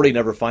 Geordi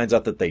never finds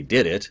out that they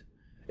did it.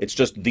 It's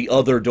just the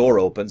other door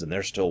opens, and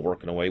they're still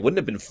working away. Wouldn't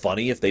it have been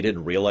funny if they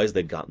didn't realize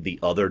they'd gotten the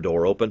other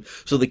door open,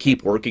 so they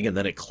keep working and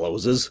then it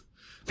closes?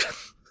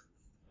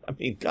 I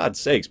mean, God's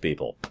sakes,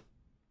 people.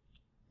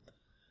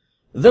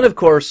 Then, of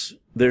course,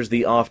 there's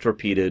the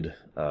oft-repeated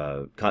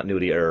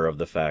continuity error of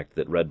the fact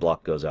that Red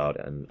Block goes out,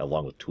 and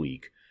along with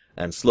Tweak,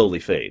 and slowly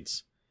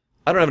fades.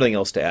 I don't have anything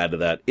else to add to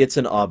that. It's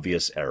an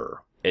obvious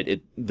error.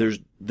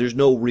 There's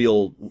no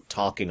real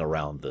talking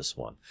around this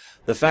one.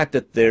 The fact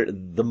that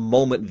the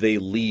moment they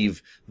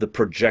leave the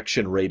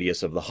projection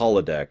radius of the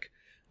holodeck,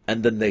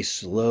 and then they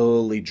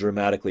slowly,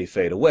 dramatically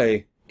fade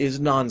away, is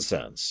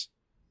nonsense.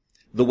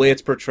 The way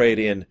it's portrayed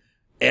in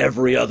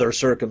every other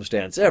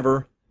circumstance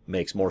ever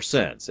makes more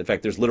sense. In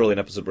fact, there's literally an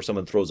episode where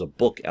someone throws a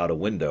book out a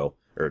window,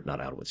 or not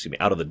out, excuse me,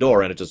 out of the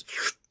door, and it just,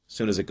 as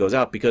soon as it goes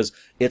out, because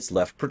it's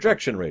left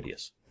projection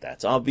radius.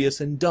 That's obvious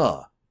and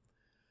duh.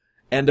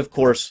 And of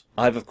course,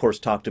 I've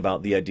talked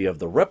about the idea of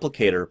the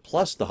replicator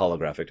plus the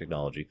holographic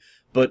technology,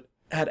 but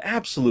at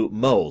absolute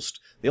most,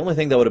 the only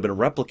thing that would have been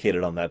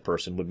replicated on that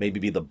person would maybe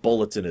be the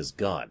bullets in his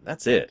gun.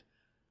 That's it.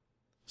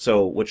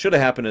 So what should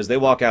have happened is they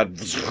walk out,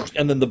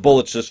 and then the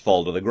bullets just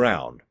fall to the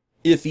ground.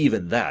 If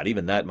even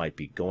that might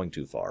be going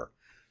too far.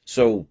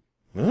 So,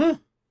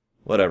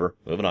 whatever,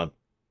 moving on.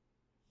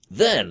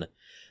 Then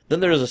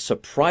there's a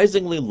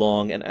surprisingly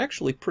long and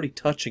actually pretty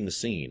touching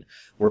scene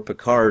where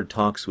Picard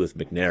talks with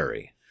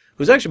McNary,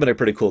 who's actually been a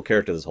pretty cool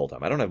character this whole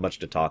time. I don't have much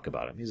to talk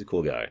about him. He's a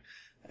cool guy.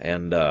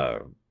 And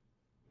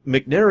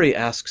McNary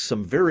asks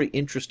some very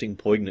interesting,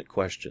 poignant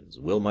questions.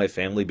 Will my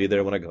family be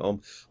there when I go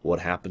home? What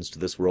happens to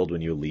this world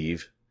when you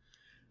leave?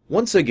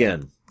 Once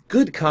again,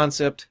 good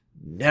concept,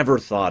 never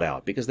thought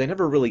out, because they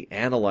never really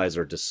analyze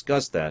or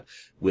discuss that,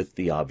 with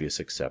the obvious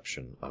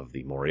exception of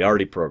the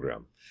Moriarty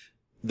program.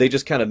 They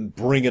just kind of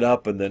bring it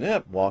up and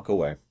then, walk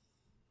away.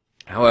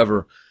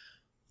 However,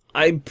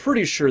 I'm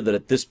pretty sure that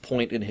at this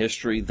point in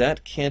history,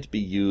 that can't be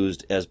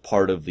used as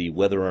part of the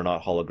whether or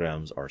not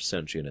holograms are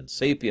sentient and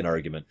sapient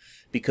argument,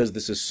 because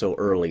this is so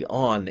early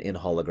on in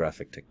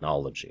holographic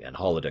technology and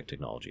holodeck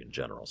technology in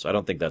general. So I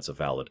don't think that's a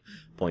valid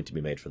point to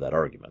be made for that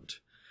argument.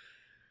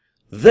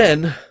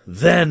 Then,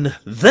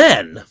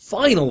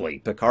 finally,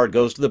 Picard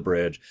goes to the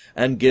bridge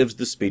and gives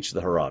the speech to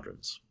the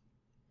Haradrins.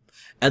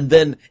 And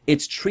then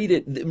it's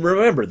treated,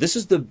 remember, this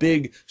is the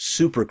big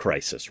super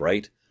crisis,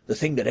 right? The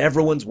thing that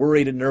everyone's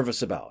worried and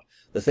nervous about.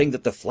 The thing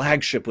that the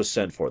flagship was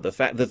sent for. The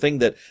thing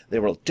that they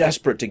were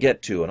desperate to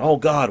get to. And, oh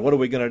God, what are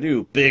we going to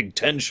do? Big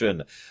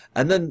tension.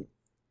 And then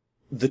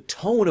the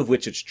tone of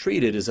which it's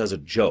treated is as a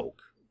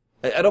joke.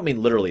 I don't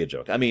mean literally a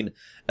joke. I mean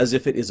as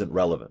if it isn't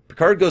relevant.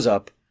 Picard goes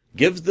up,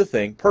 gives the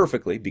thing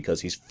perfectly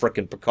because he's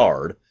frickin'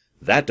 Picard.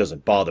 That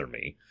doesn't bother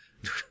me.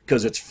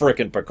 Because it's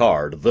frickin'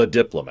 Picard, the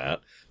diplomat.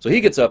 So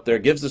he gets up there,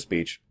 gives the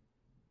speech.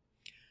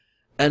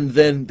 And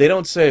then they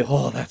don't say,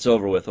 oh, that's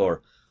over with,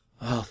 or,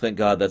 oh, thank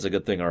God, that's a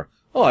good thing, or,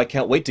 oh, I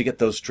can't wait to get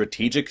those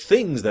strategic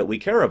things that we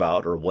care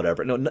about, or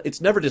whatever. No,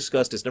 it's never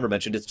discussed, it's never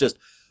mentioned, it's just,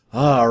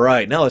 all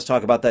right, now let's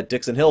talk about that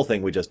Dixon Hill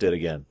thing we just did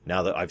again,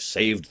 now that I've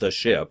saved the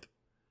ship.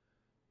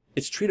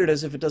 It's treated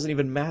as if it doesn't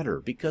even matter,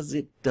 because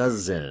it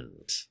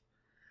doesn't.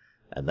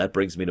 And that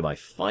brings me to my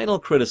final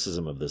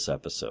criticism of this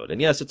episode. And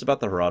yes, it's about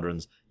the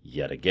Haradrins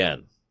yet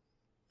again.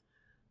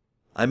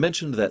 I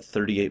mentioned that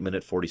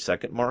 38-minute,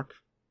 40-second mark.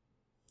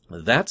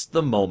 That's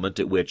the moment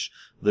at which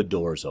the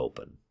doors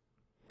open.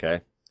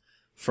 Okay?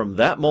 From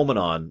that moment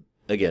on,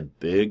 again,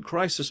 big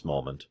crisis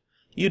moment,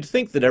 you'd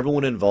think that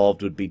everyone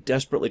involved would be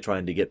desperately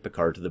trying to get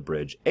Picard to the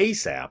bridge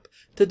ASAP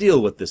to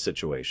deal with this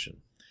situation.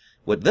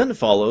 What then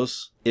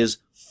follows is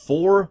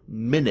 4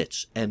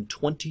 minutes and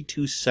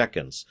 22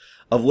 seconds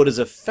of what is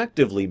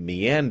effectively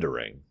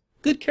meandering.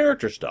 Good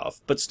character stuff,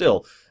 but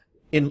still,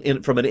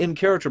 from an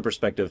in-character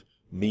perspective,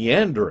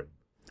 meandering.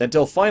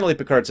 Until finally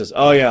Picard says,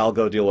 oh yeah, I'll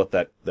go deal with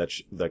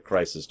that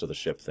crisis to the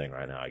ship thing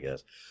right now, I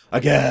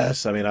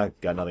guess. I mean, I've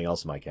got nothing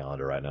else in my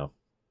calendar right now.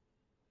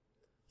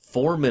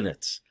 4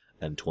 minutes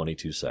and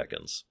 22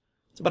 seconds.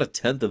 It's about a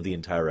tenth of the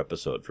entire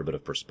episode, for a bit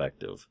of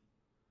perspective,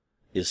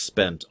 is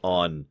spent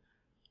on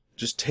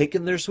just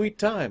taking their sweet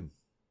time.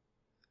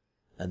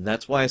 And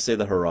that's why I say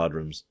the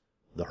Haradrins,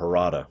 the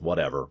Harada,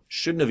 whatever,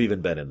 shouldn't have even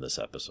been in this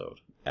episode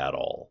at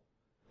all.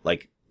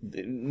 Like,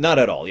 not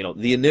at all. You know,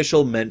 the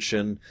initial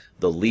mention,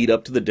 the lead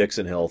up to the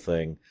Dixon Hill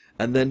thing,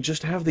 and then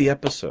just have the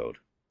episode.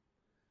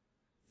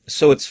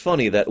 So it's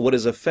funny that what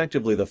is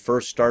effectively the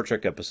first Star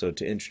Trek episode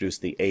to introduce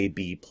the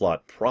A-B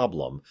plot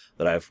problem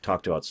that I've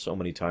talked about so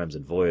many times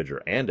in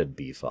Voyager and in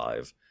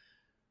B5,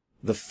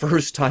 the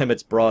first time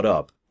it's brought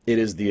up, it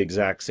is the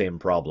exact same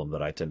problem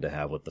that I tend to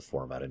have with the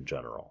format in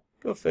general.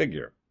 Go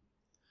figure.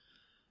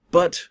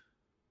 But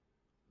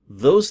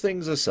those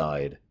things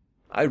aside,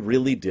 I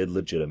really did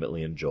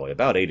legitimately enjoy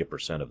about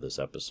 80% of this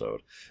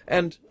episode,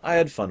 and I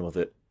had fun with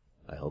it.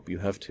 I hope you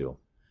have too,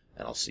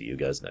 and I'll see you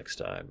guys next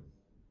time.